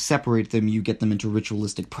once you separate them, you get them into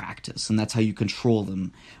ritualistic practice. And that's how you control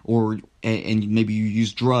them. And maybe you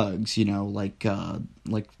use drugs, like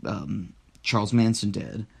Charles Manson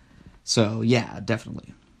did. So, yeah,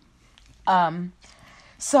 definitely.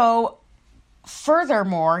 So,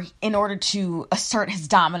 furthermore, in order to assert his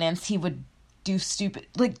dominance, he would do stupid...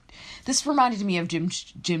 Like, this reminded me of Jim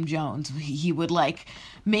Jones. He would,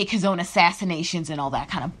 make his own assassinations and all that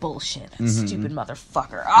kind of bullshit. That stupid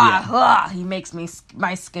motherfucker. He makes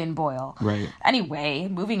my skin boil. Right. Anyway,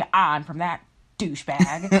 moving on from that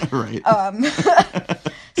douchebag. Right.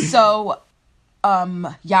 So,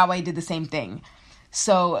 Yahweh did the same thing.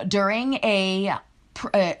 So, during a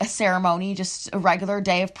ceremony, just a regular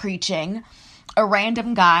day of preaching, a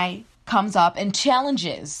random guy comes up and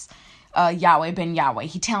challenges Yahweh ben Yahweh.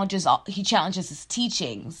 He challenges his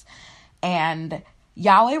teachings. And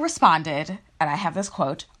Yahweh responded, and I have this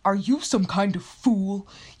quote, "Are you some kind of fool?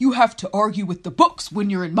 You have to argue with the books when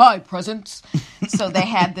you're in my presence." So they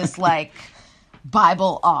had this,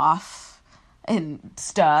 Bible off and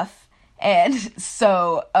stuff. And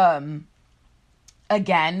so,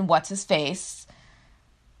 again, what's his face?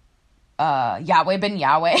 Yahweh ben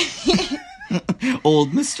Yahweh.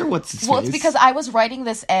 Old Mr. What's his face? Well, it's because I was writing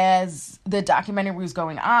this as the documentary was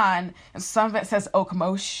going on, and some of it says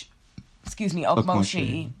Okmoshe.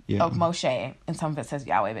 Yeah. Okmoshe, and some of it says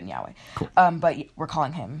Yahweh ben Yahweh. Cool. But we're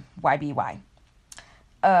calling him YBY.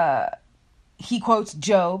 He quotes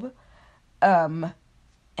Job, and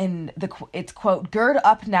it's quote, "Gird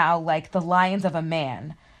up now like the lions of a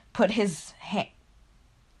man, put his hand..."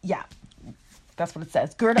 Yeah, that's what it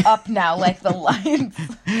says. "Gird up now like the lions."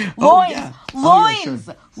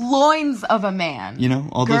 Loins of a man.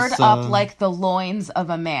 All Gird those, up like the loins of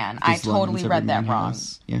a man. I totally read that wrong.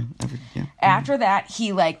 Yeah. After that,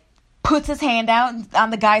 he puts his hand out on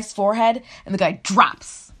the guy's forehead, and the guy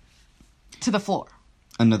drops. to the floor.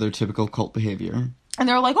 Another typical cult behavior. And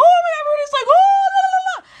they're like, oh, everybody's like, oh, la, la,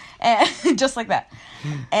 la. And just like that.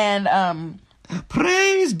 And,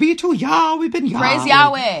 praise be to Yahweh ben Yahweh. Praise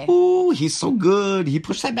Yahweh. Oh, he's so good. He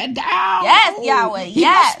pushed that man down. Yes, Ooh, Yahweh, he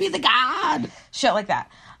yes. must be the God. Shit like that.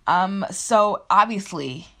 So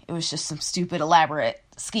obviously it was just some stupid, elaborate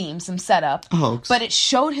scheme, some setup. A hoax. But it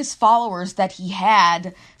showed his followers that he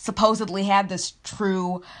supposedly had this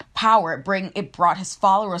true power. It brought his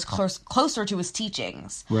followers closer to his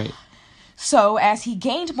teachings. Right. So as he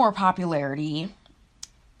gained more popularity,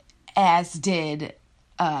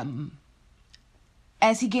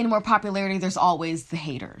 there's always the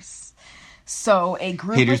haters. So a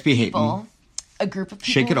group of people.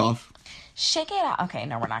 Shake it off. Shake it out. Okay,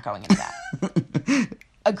 no, we're not going into that.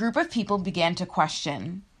 A group of people began to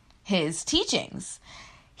question his teachings.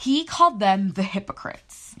 He called them the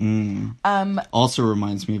hypocrites. Also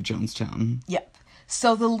reminds me of Jonestown. Yep.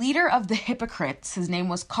 So the leader of the hypocrites, his name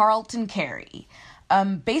was Carlton Carey.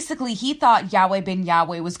 Basically, he thought Yahweh ben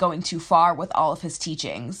Yahweh was going too far with all of his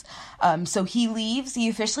teachings. So he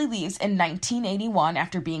officially leaves in 1981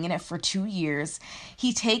 after being in it for 2 years.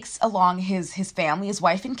 He takes along his family, his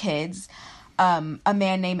wife and kids, a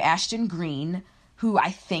man named Ashton Green, who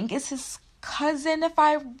I think is his cousin, if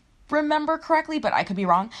I remember correctly, but I could be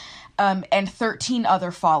wrong, and 13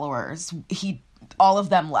 other followers. All of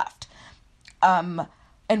them left. And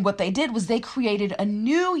what they did was they created a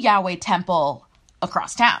new Yahweh temple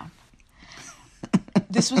across town.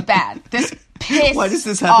 This was bad. This pissed Why does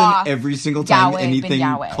this happen every single time Yahweh anything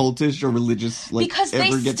Yahweh. cultish or religious because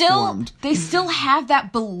ever gets formed? They still have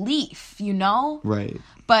that belief, you know? Right.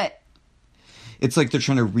 But it's like they're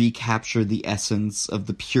trying to recapture the essence of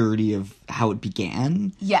the purity of how it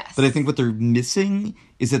began. Yes. But I think what they're missing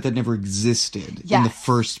is that never existed in the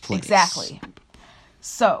first place. Exactly.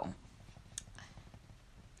 So,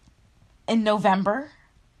 in November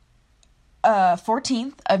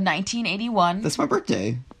 14th of 1981. That's my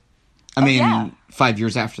birthday. I mean, 5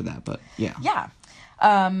 years after that, but yeah. Yeah.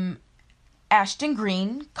 Ashton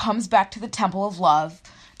Green comes back to the Temple of Love,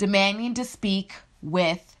 demanding to speak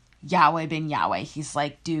with Yahweh ben Yahweh. He's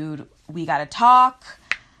like, dude, we gotta talk.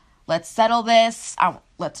 Let's settle this.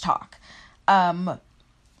 Let's talk. And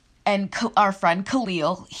our friend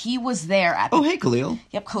Khalil, he was there at hey, Khalil.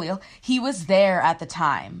 Yep, Khalil. He was there at the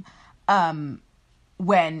time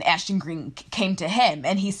when Ashton Green came to him.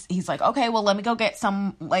 And he's like, okay, well, let me go get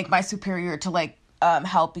my superior to,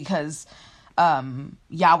 help because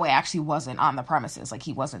Yahweh actually wasn't on the premises.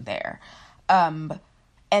 He wasn't there.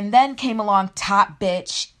 And then came along top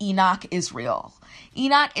bitch Enoch Israel.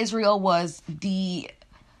 Enoch Israel was the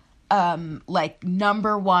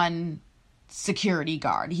number one security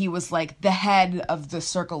guard. He was the head of the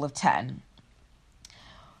Circle of 10.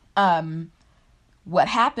 What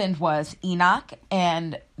happened was Enoch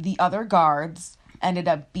and the other guards ended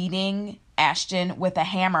up beating Ashton with a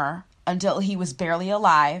hammer until he was barely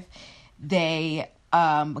alive. They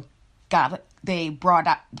brought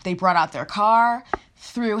out their car,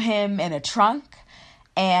 threw him in a trunk,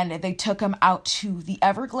 and they took him out to the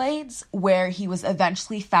Everglades, where he was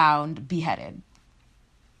eventually found beheaded.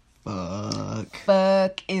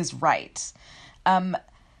 Fuck is right.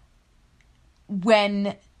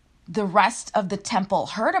 When the rest of the temple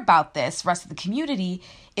heard about this, rest of the community,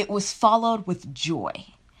 it was followed with joy.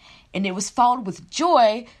 And it was followed with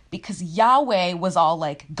joy because Yahweh was all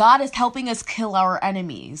like, God is helping us kill our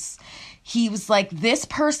enemies. He was like, this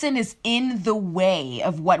person is in the way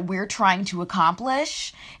of what we're trying to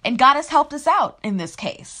accomplish, and God has helped us out in this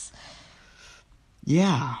case.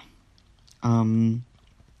 Yeah.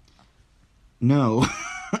 No.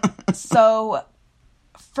 So,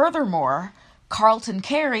 furthermore, Carlton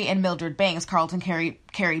Carey and Mildred Banks, Carlton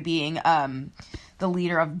Carey being the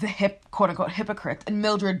leader of the quote-unquote hypocrites, and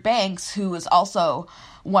Mildred Banks, who is also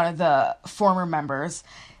one of the former members,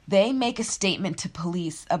 they make a statement to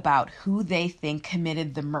police about who they think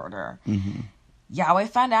committed the murder. Mm-hmm. Yahweh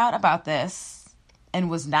found out about this and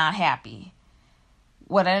was not happy.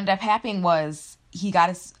 What ended up happening was he got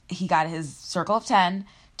his Circle of 10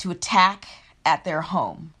 to attack at their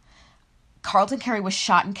home. Carlton Carey was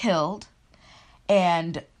shot and killed,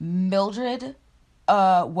 and Mildred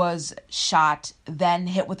was shot, then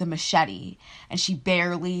hit with a machete, and she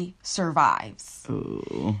barely survives.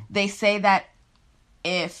 Ooh. They say that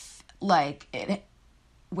if,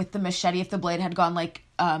 with the machete, if the blade had gone,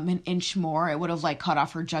 an inch more, it would have, cut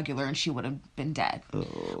off her jugular, and she would have been dead.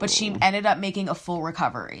 Ooh. But she ended up making a full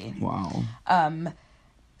recovery. Wow.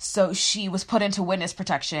 So she was put into witness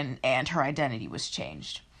protection, and her identity was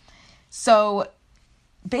changed. So,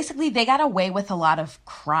 basically, they got away with a lot of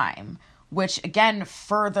crime, which, again,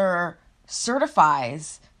 further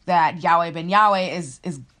certifies that Yahweh ben Yahweh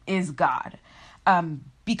is God.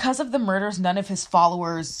 Because of the murders, none of his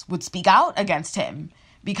followers would speak out against him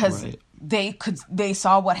because they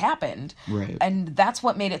saw what happened. Right. And that's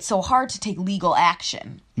what made it so hard to take legal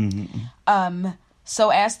action. Mm-hmm. So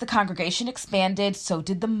as the congregation expanded, so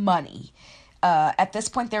did the money. At this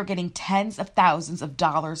point, they were getting tens of thousands of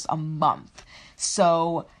dollars a month.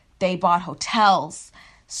 So they bought hotels,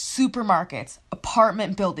 supermarkets,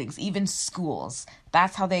 apartment buildings, even schools.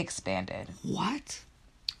 That's how they expanded. What?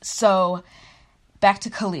 So back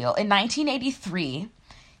to Khalil. In 1983,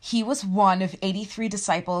 he was one of 83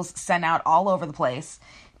 disciples sent out all over the place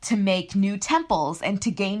to make new temples and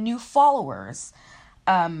to gain new followers.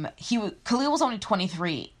 Khalil was only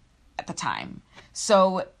 23 at the time.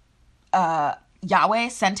 So Yahweh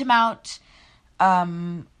sent him out.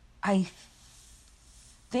 I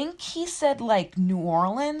think he said like New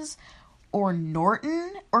Orleans or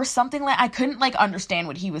Norton or something like. I couldn't like understand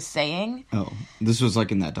what he was saying. Oh, this was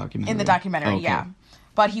like in that documentary. In the documentary, okay. Yeah.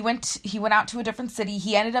 But he went out to a different city.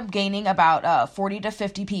 He ended up gaining about 40 to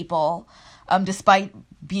 50 people, despite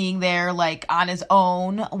being there like on his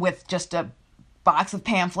own with just a box of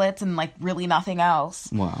pamphlets and like really nothing else.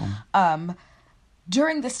 Wow.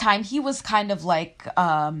 During this time, he was kind of like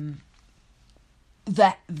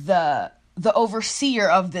the overseer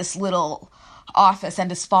of this little office and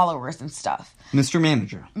his followers and stuff. Mr.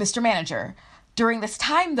 Manager. Mr. Manager. During this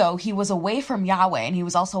time, though, he was away from Yahweh and he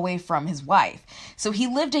was also away from his wife. So he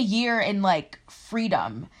lived a year in like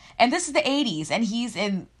freedom. And this is the 80s and he's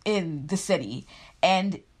in the city.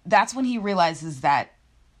 And that's when he realizes that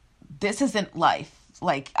this isn't life.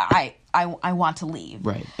 Like, I want to leave.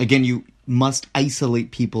 Right. Again, you must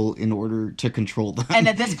isolate people in order to control them. And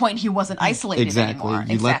at this point, he wasn't isolated exactly. anymore.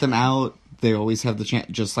 You let them out, they always have the chance.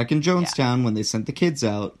 Just like in Jonestown, when they sent the kids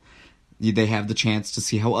out, they have the chance to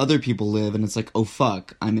see how other people live. And it's like, oh,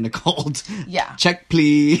 fuck, I'm in a cult. Yeah. Check,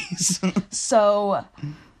 please. So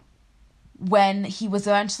when he was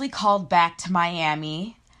eventually called back to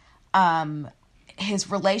Miami,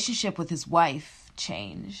 his relationship with his wife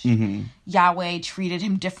changed. Mm-hmm. Yahweh treated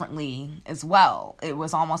him differently as well. It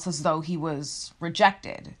was almost as though he was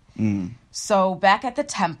rejected. Mm. So back at the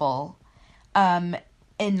temple, in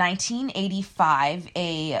 1985,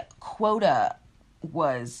 a quota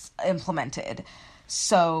was implemented.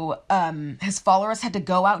 So his followers had to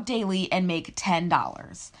go out daily and make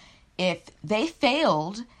 $10. If they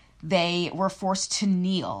failed, they were forced to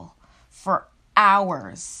kneel for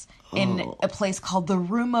hours in a place called the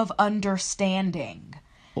Room of Understanding.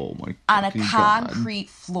 Oh my God. On a concrete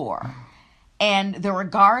floor. And there were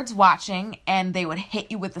guards watching, and they would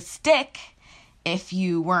hit you with a stick if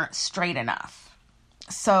you weren't straight enough.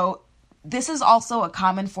 So this is also a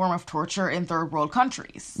common form of torture in third world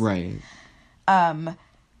countries. Right. Yeah,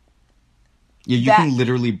 you can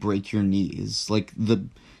literally break your knees. Like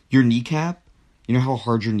your kneecap. You know how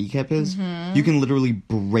hard your kneecap is? Mm-hmm. You can literally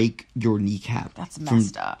break your kneecap. That's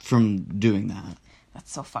messed up. From doing that.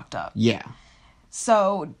 That's so fucked up. Yeah.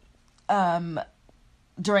 So,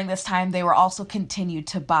 during this time, they were also continued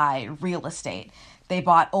to buy real estate. They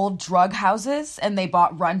bought old drug houses, and they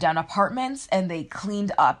bought rundown apartments, and they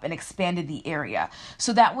cleaned up and expanded the area.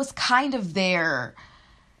 So that was kind of their,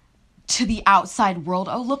 to the outside world,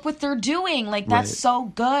 oh, look what they're doing. Like, that's so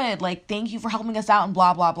good. Like, thank you for helping us out, and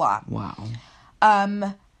blah, blah, blah. Wow.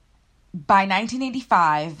 By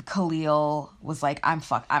 1985, Khalil was like, I'm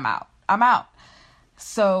out.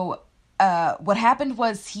 So, what happened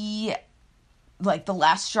was the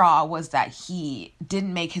last straw was that he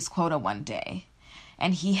didn't make his quota one day.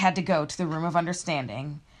 And he had to go to the Room of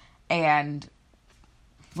Understanding and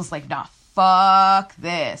was like, nah, fuck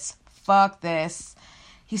this.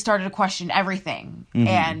 He started to question everything. Mm-hmm.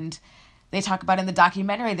 And they talk about in the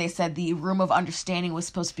documentary, they said the Room of Understanding was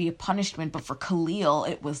supposed to be a punishment, but for Khalil,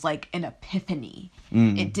 it was like an epiphany.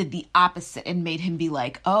 Mm. It did the opposite and made him be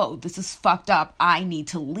like, oh, this is fucked up. I need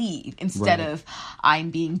to leave. Instead of, I'm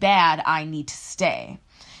being bad, I need to stay.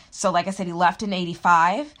 So like I said, he left in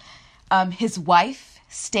 85. His wife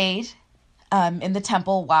stayed in the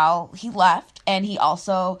temple while he left, and he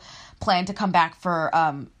also planned to come back for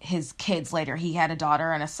his kids later. He had a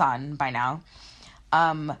daughter and a son by now.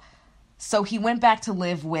 So he went back to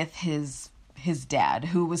live with his dad,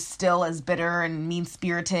 who was still as bitter and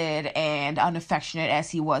mean-spirited and unaffectionate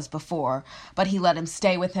as he was before, but he let him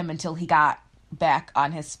stay with him until he got back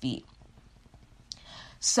on his feet.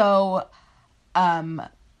 So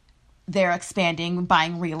they're expanding,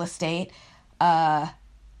 buying real estate.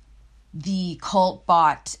 The cult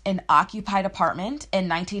bought an occupied apartment in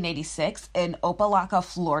 1986 in Opelika,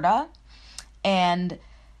 Florida, and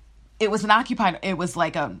it was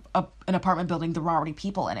like an apartment building. There were already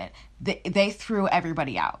people in it. They threw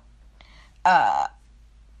everybody out.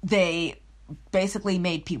 They basically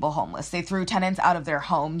made people homeless. They threw tenants out of their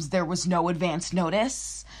homes. There was no advance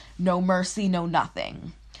notice, no mercy, no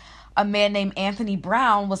nothing. A man named Anthony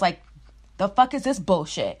Brown was like, the fuck is this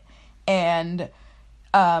bullshit? And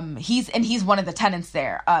he's one of the tenants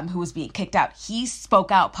there who was being kicked out. He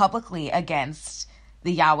spoke out publicly against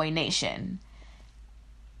the Yahweh Nation.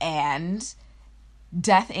 And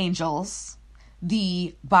Death Angels,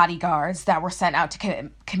 the bodyguards that were sent out to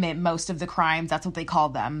commit most of the crimes, that's what they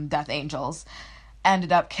called them, Death Angels,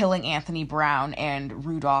 ended up killing Anthony Brown and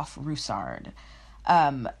Rudolph Roussard.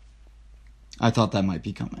 I thought that might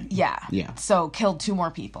be coming. Yeah. Yeah. So killed 2 more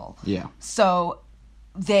people. Yeah. So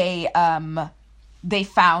they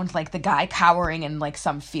found like the guy cowering in like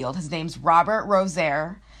some field. His name's Robert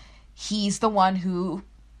Rozier. He's the one who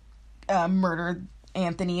murdered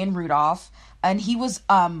Anthony and Rudolph, and he was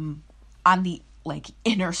on the like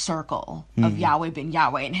inner circle of Yahweh ben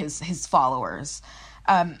Yahweh and his followers.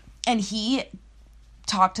 And he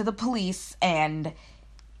talked to the police, and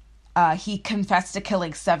he confessed to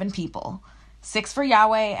killing 7 people, 6 for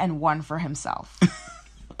Yahweh and 1 for himself.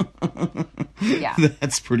 Yeah.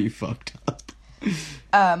 That's pretty fucked up.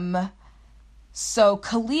 So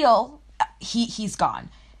Khalil, he's gone.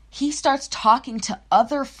 He starts talking to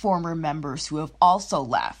other former members who have also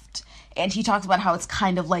left. And he talks about how it's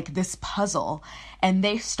kind of like this puzzle. And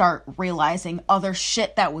they start realizing other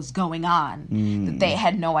shit that was going on that they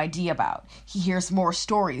had no idea about. He hears more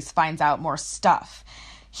stories, finds out more stuff.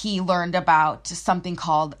 He learned about something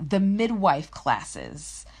called the midwife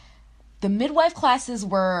classes. The midwife classes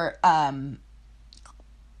were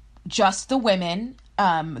just the women.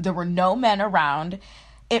 There were no men around.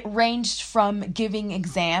 It ranged from giving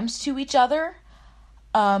exams to each other,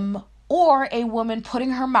 or a woman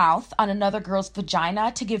putting her mouth on another girl's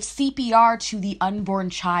vagina to give CPR to the unborn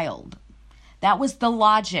child. That was the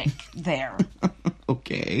logic there.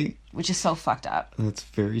 Okay. Which is so fucked up. That's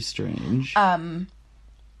very strange. And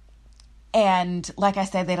like I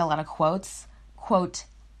said, they had a lot of quotes. Quote,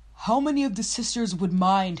 "How many of the sisters would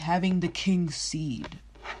mind having the king's seed?"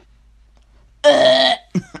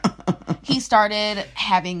 He started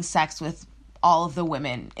having sex with all of the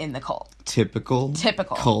women in the cult. Typical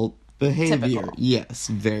cult behavior. Typical. Yes,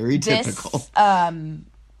 very typical. This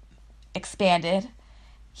expanded.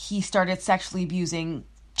 He started sexually abusing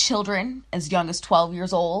children as young as 12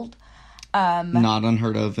 years old. Not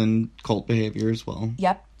unheard of in cult behavior as well.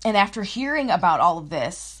 Yep. And after hearing about all of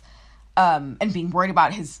this, and being worried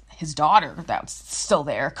about his daughter that was still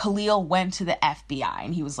there, Khalil went to the FBI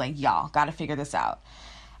and he was like, y'all gotta figure this out.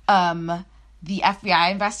 The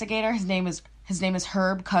FBI investigator, his name is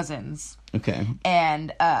Herb Cousins. Okay.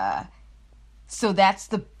 And so that's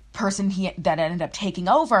the person that ended up taking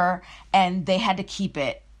over, and they had to keep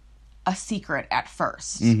it a secret at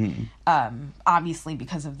first. Obviously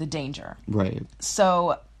because of the danger. Right.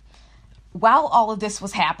 So while all of this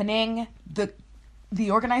was happening,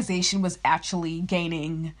 the organization was actually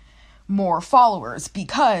gaining more followers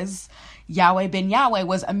because Yahweh ben Yahweh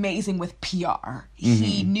was amazing with PR.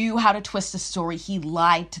 He knew how to twist a story. He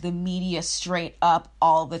lied to the media straight up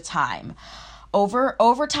all the time.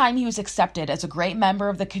 Over time, he was accepted as a great member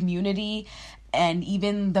of the community, and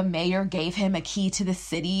even the mayor gave him a key to the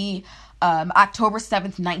city. October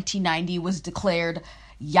 7th, 1990 was declared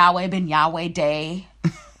Yahweh ben Yahweh Day.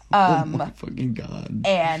 Oh my fucking God.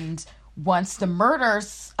 And once the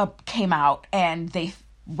murders came out and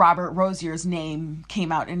Robert Rozier's name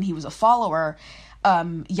came out and he was a follower,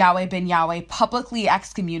 Yahweh ben Yahweh publicly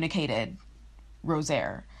excommunicated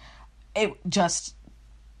Rozier. It just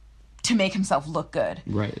to make himself look good.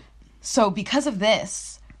 Right. So because of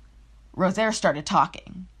this, Rozier started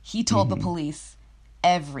talking. He told the police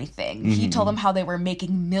everything. He told them how they were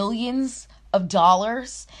making millions of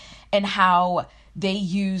dollars and how they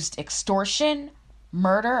used extortion,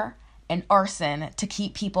 murder, and arson to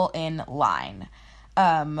keep people in line.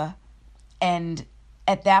 And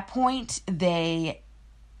at that point, what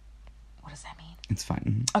does that mean? It's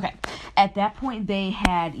fine. Okay. At that point, they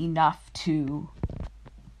had enough to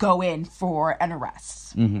go in for an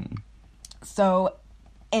arrest. So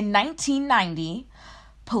in 1990,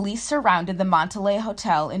 police surrounded the Montelay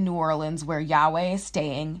Hotel in New Orleans where Yahweh is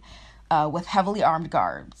staying with heavily armed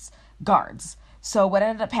guards. So what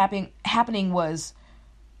ended up happening was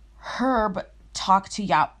Herb talked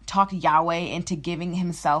Yahweh into giving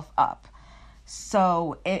himself up.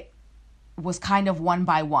 So it was kind of one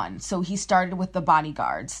by one. So he started with the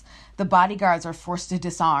bodyguards. The bodyguards are forced to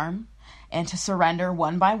disarm and to surrender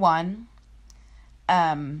one by one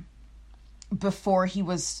before he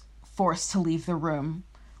was forced to leave the room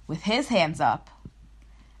with his hands up,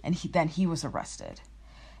 and then he was arrested.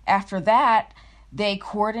 After that, they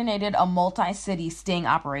coordinated a multi-city sting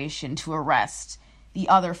operation to arrest the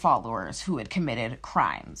other followers who had committed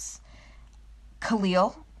crimes.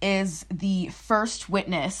 Khalil is the first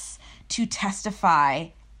witness to testify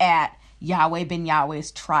at Yahweh bin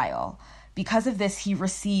Yahweh's trial. Because of this, he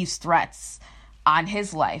receives threats on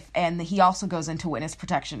his life, and he also goes into witness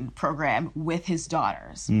protection program with his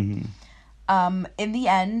daughters. In the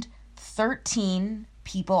end, 13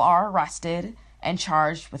 people are arrested and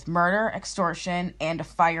charged with murder, extortion, and a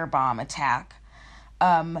firebomb attack.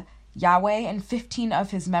 Yahweh and 15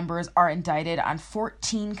 of his members are indicted on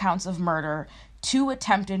 14 counts of murder, 2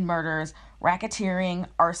 attempted murders, racketeering,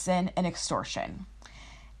 arson, and extortion.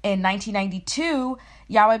 In 1992,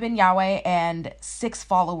 Yahweh bin Yahweh and 6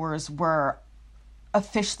 followers were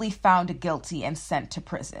officially found guilty and sent to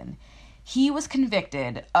prison. He was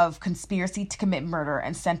convicted of conspiracy to commit murder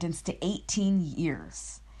and sentenced to 18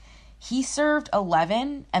 years. He served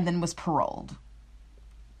 11 and then was paroled.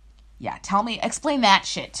 Yeah, explain that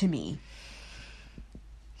shit to me.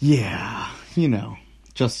 Yeah,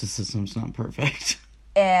 justice system's not perfect.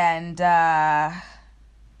 And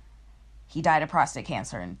he died of prostate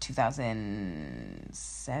cancer in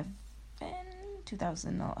 2007?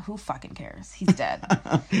 2000? Who fucking cares? He's dead.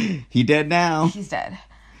 He dead now. He's dead.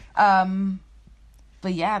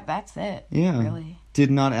 But yeah, that's it. Yeah. Really.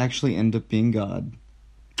 Did not actually end up being God.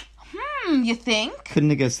 You think? Couldn't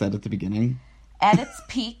have guessed that at the beginning. At its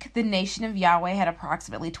peak, the Nation of Yahweh had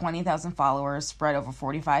approximately 20,000 followers spread over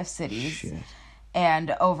 45 cities. Shit.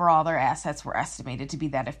 And overall, their assets were estimated to be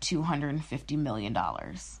that of $250 million.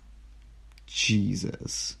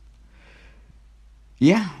 Jesus.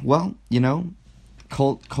 Yeah, well,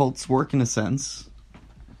 cults work in a sense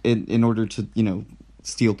in order to,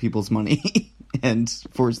 steal people's money and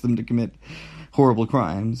force them to commit horrible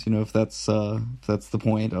crimes. If that's the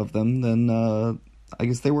point of them, then I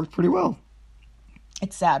guess they work pretty well.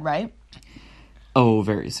 It's sad, right? Oh,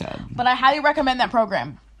 very sad. But I highly recommend that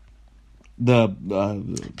program. The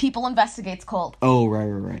People Investigates Cult. Oh,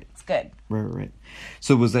 right. It's good. Right.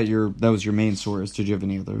 So was that was your main source? Did you have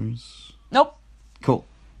any others? Nope. Cool.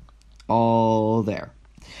 All there.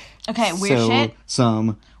 Okay, weird shit.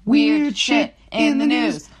 Some weird shit in the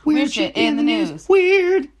news. Weird shit in the news.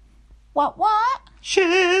 Weird. What?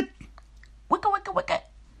 Shit. Wicca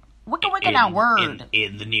now, word.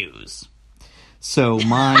 In the news. So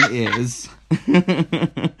mine is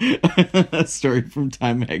a story from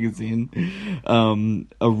Time Magazine.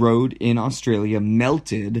 A road in Australia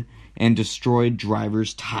melted and destroyed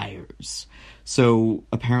drivers' tires. So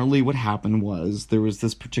apparently what happened was there was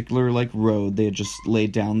this particular road. They had just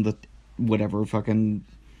laid down the whatever fucking,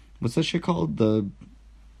 what's that shit called? The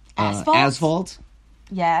asphalt?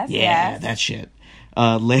 Yes. Yeah, that shit.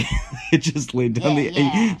 It just laid down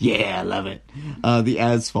I love it. The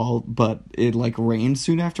asphalt, but it rained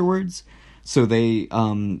soon afterwards. So they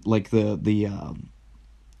the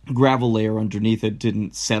gravel layer underneath it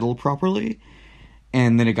didn't settle properly,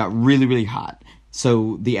 and then it got really, really hot.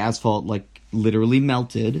 So the asphalt literally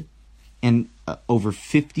melted, and over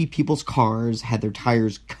 50 people's cars had their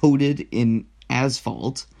tires coated in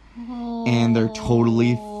asphalt. And they're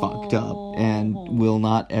totally fucked up and will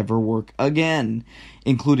not ever work again,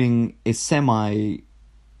 including a semi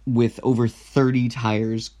with over 30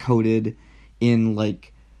 tires coated in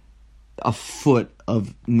a foot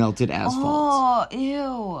of melted asphalt. Oh,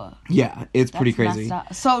 ew. Yeah, it's pretty crazy.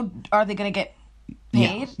 So are they going to get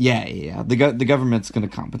paid? Yeah. The government's going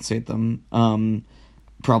to compensate them.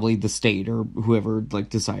 Probably the state or whoever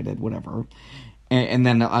decided, whatever. And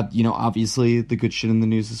then, obviously, the good shit in the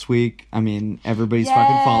news this week. I mean, everybody's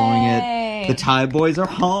fucking following it. The Thai boys are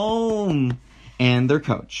home! And their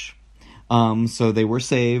coach. So they were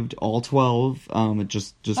saved, all 12. It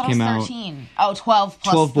just came out. 13. Oh, 12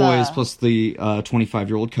 plus 12 boys plus the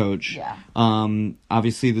 25-year-old coach. Yeah.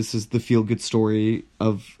 Obviously, this is the feel-good story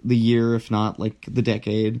of the year, if not, the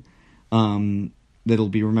decade. That'll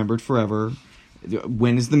be remembered forever.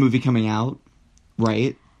 When is the movie coming out?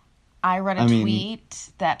 Right? I read a tweet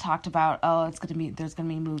that talked about, there's gonna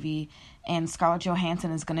be a movie, and Scarlett Johansson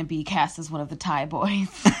is gonna be cast as one of the Thai boys.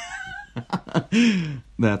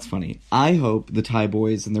 That's funny. I hope the Thai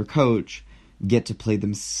boys and their coach get to play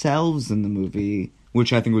themselves in the movie,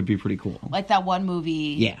 which I think would be pretty cool. Like that one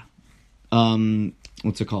movie. Yeah.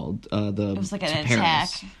 What's it called? It was an attack.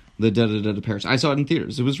 The Da Paris. I saw it in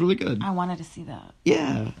theaters. It was really good. I wanted to see that.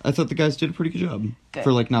 Yeah, I thought the guys did a pretty good job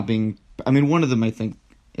for not being. I mean, one of them I think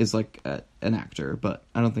is an actor, but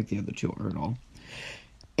I don't think the other two are at all.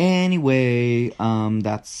 Anyway,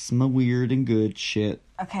 that's my weird and good shit.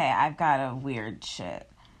 Okay, I've got a weird shit.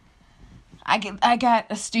 I got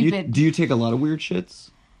a stupid... Do you take a lot of weird shits?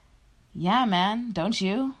 Yeah, man. Don't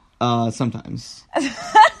you? Sometimes.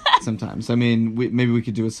 Sometimes. I mean, maybe we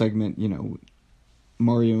could do a segment, you know,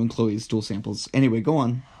 Mario and Chloe's stool samples. Anyway, go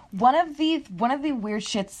on. One of the weird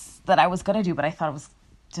shits that I was gonna do, but I thought it was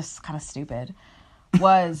just kind of stupid,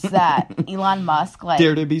 was that Elon Musk, like...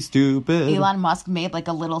 Dare to be stupid. Elon Musk made, like,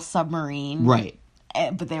 a little submarine. Right.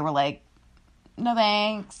 But they were like, no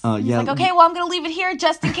thanks. He's yeah. like, okay, well, I'm gonna leave it here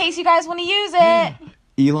just in case you guys want to use it.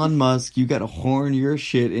 Elon Musk, you gotta horn your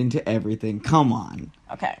shit into everything. Come on.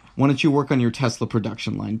 Okay. Why don't you work on your Tesla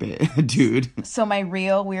production line, dude? So my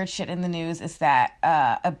real weird shit in the news is that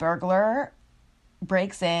a burglar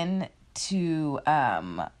breaks in to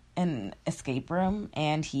an escape room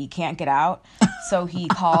and he can't get out, so he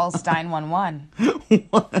calls 911.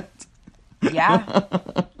 What? Yeah.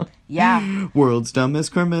 Yeah. World's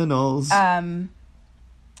dumbest criminals.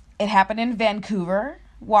 It happened in Vancouver,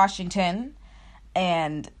 Washington,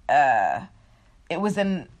 and it was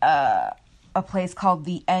in a place called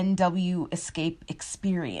the NW Escape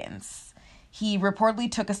Experience. He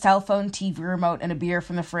reportedly took a cell phone, TV remote, and a beer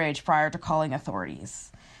from the fridge prior to calling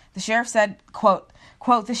authorities. The sheriff said, quote,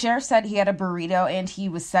 the sheriff said he had a burrito and he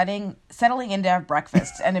was settling in to have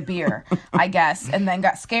breakfast and a beer, I guess, and then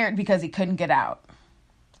got scared because he couldn't get out.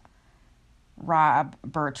 Rob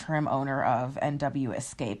Bertram, owner of NW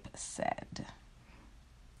Escape, said.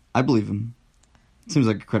 I believe him. Seems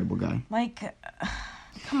like a credible guy. Like,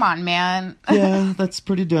 come on, man. Yeah, that's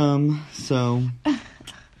pretty dumb. So,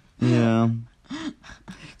 yeah.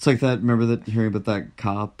 It's like that, remember that hearing about that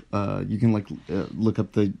cop? You can, like, look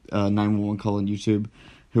up the 911 call on YouTube,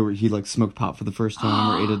 he, like, smoked pot for the first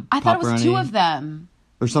time or ate a pot I thought it was brownie. 2 of them.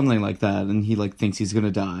 Or something like that, and he, like, thinks he's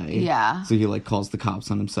gonna die. Yeah. So he, like, calls the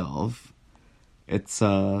cops on himself. It's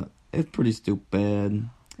pretty stupid.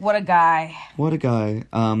 What a guy. What a guy.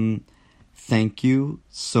 Thank you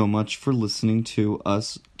so much for listening to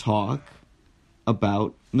us talk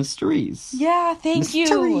about mysteries. Yeah, thank you.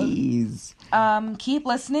 Mysteries. Keep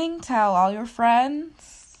listening. Tell all your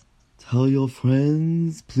friends. Tell your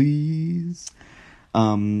friends, please.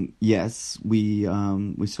 Yes, we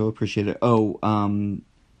so appreciate it. Oh,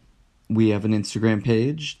 we have an Instagram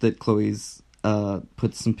page that Chloe's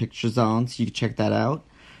put some pictures on, so you can check that out.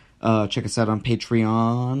 Check us out on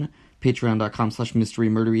Patreon,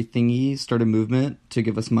 patreon.com/mysterymurdery-thingy. Start a movement to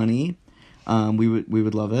give us money. We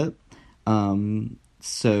would love it.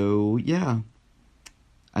 So yeah,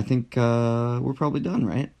 I think we're probably done,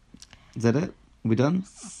 right? Is that it? We done?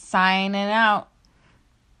 Signing out.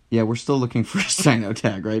 Yeah, we're still looking for a sign-out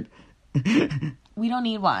tag, right? We don't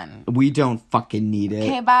need one. We don't fucking need it.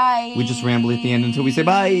 Okay, bye. We just ramble at the end until we say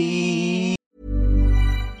bye.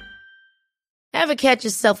 Ever catch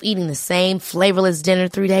yourself eating the same flavorless dinner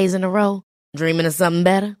 3 days in a row? Dreaming of something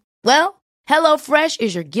better? Well, HelloFresh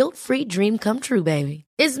is your guilt-free dream come true, baby.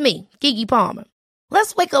 It's me, Keke Palmer.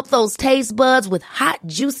 Let's wake up those taste buds with hot,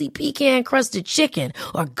 juicy pecan-crusted chicken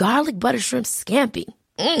or garlic butter shrimp scampi.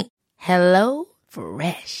 Hello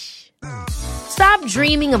Fresh. Stop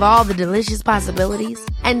dreaming of all the delicious possibilities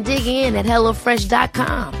and dig in at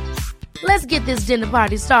HelloFresh.com. Let's get this dinner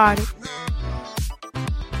party started.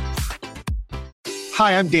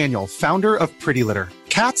 Hi, I'm Daniel, founder of Pretty Litter.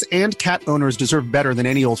 Cats and cat owners deserve better than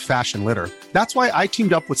any old-fashioned litter. That's why I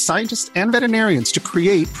teamed up with scientists and veterinarians to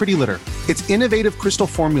create Pretty Litter. Its innovative crystal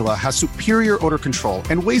formula has superior odor control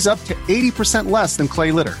and weighs up to 80% less than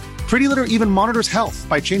clay litter. Pretty Litter even monitors health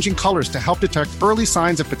by changing colors to help detect early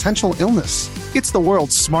signs of potential illness. It's the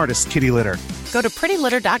world's smartest kitty litter. Go to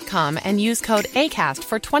prettylitter.com and use code ACAST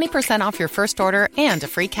for 20% off your first order and a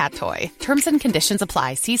free cat toy. Terms and conditions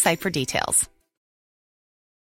apply. See site for details.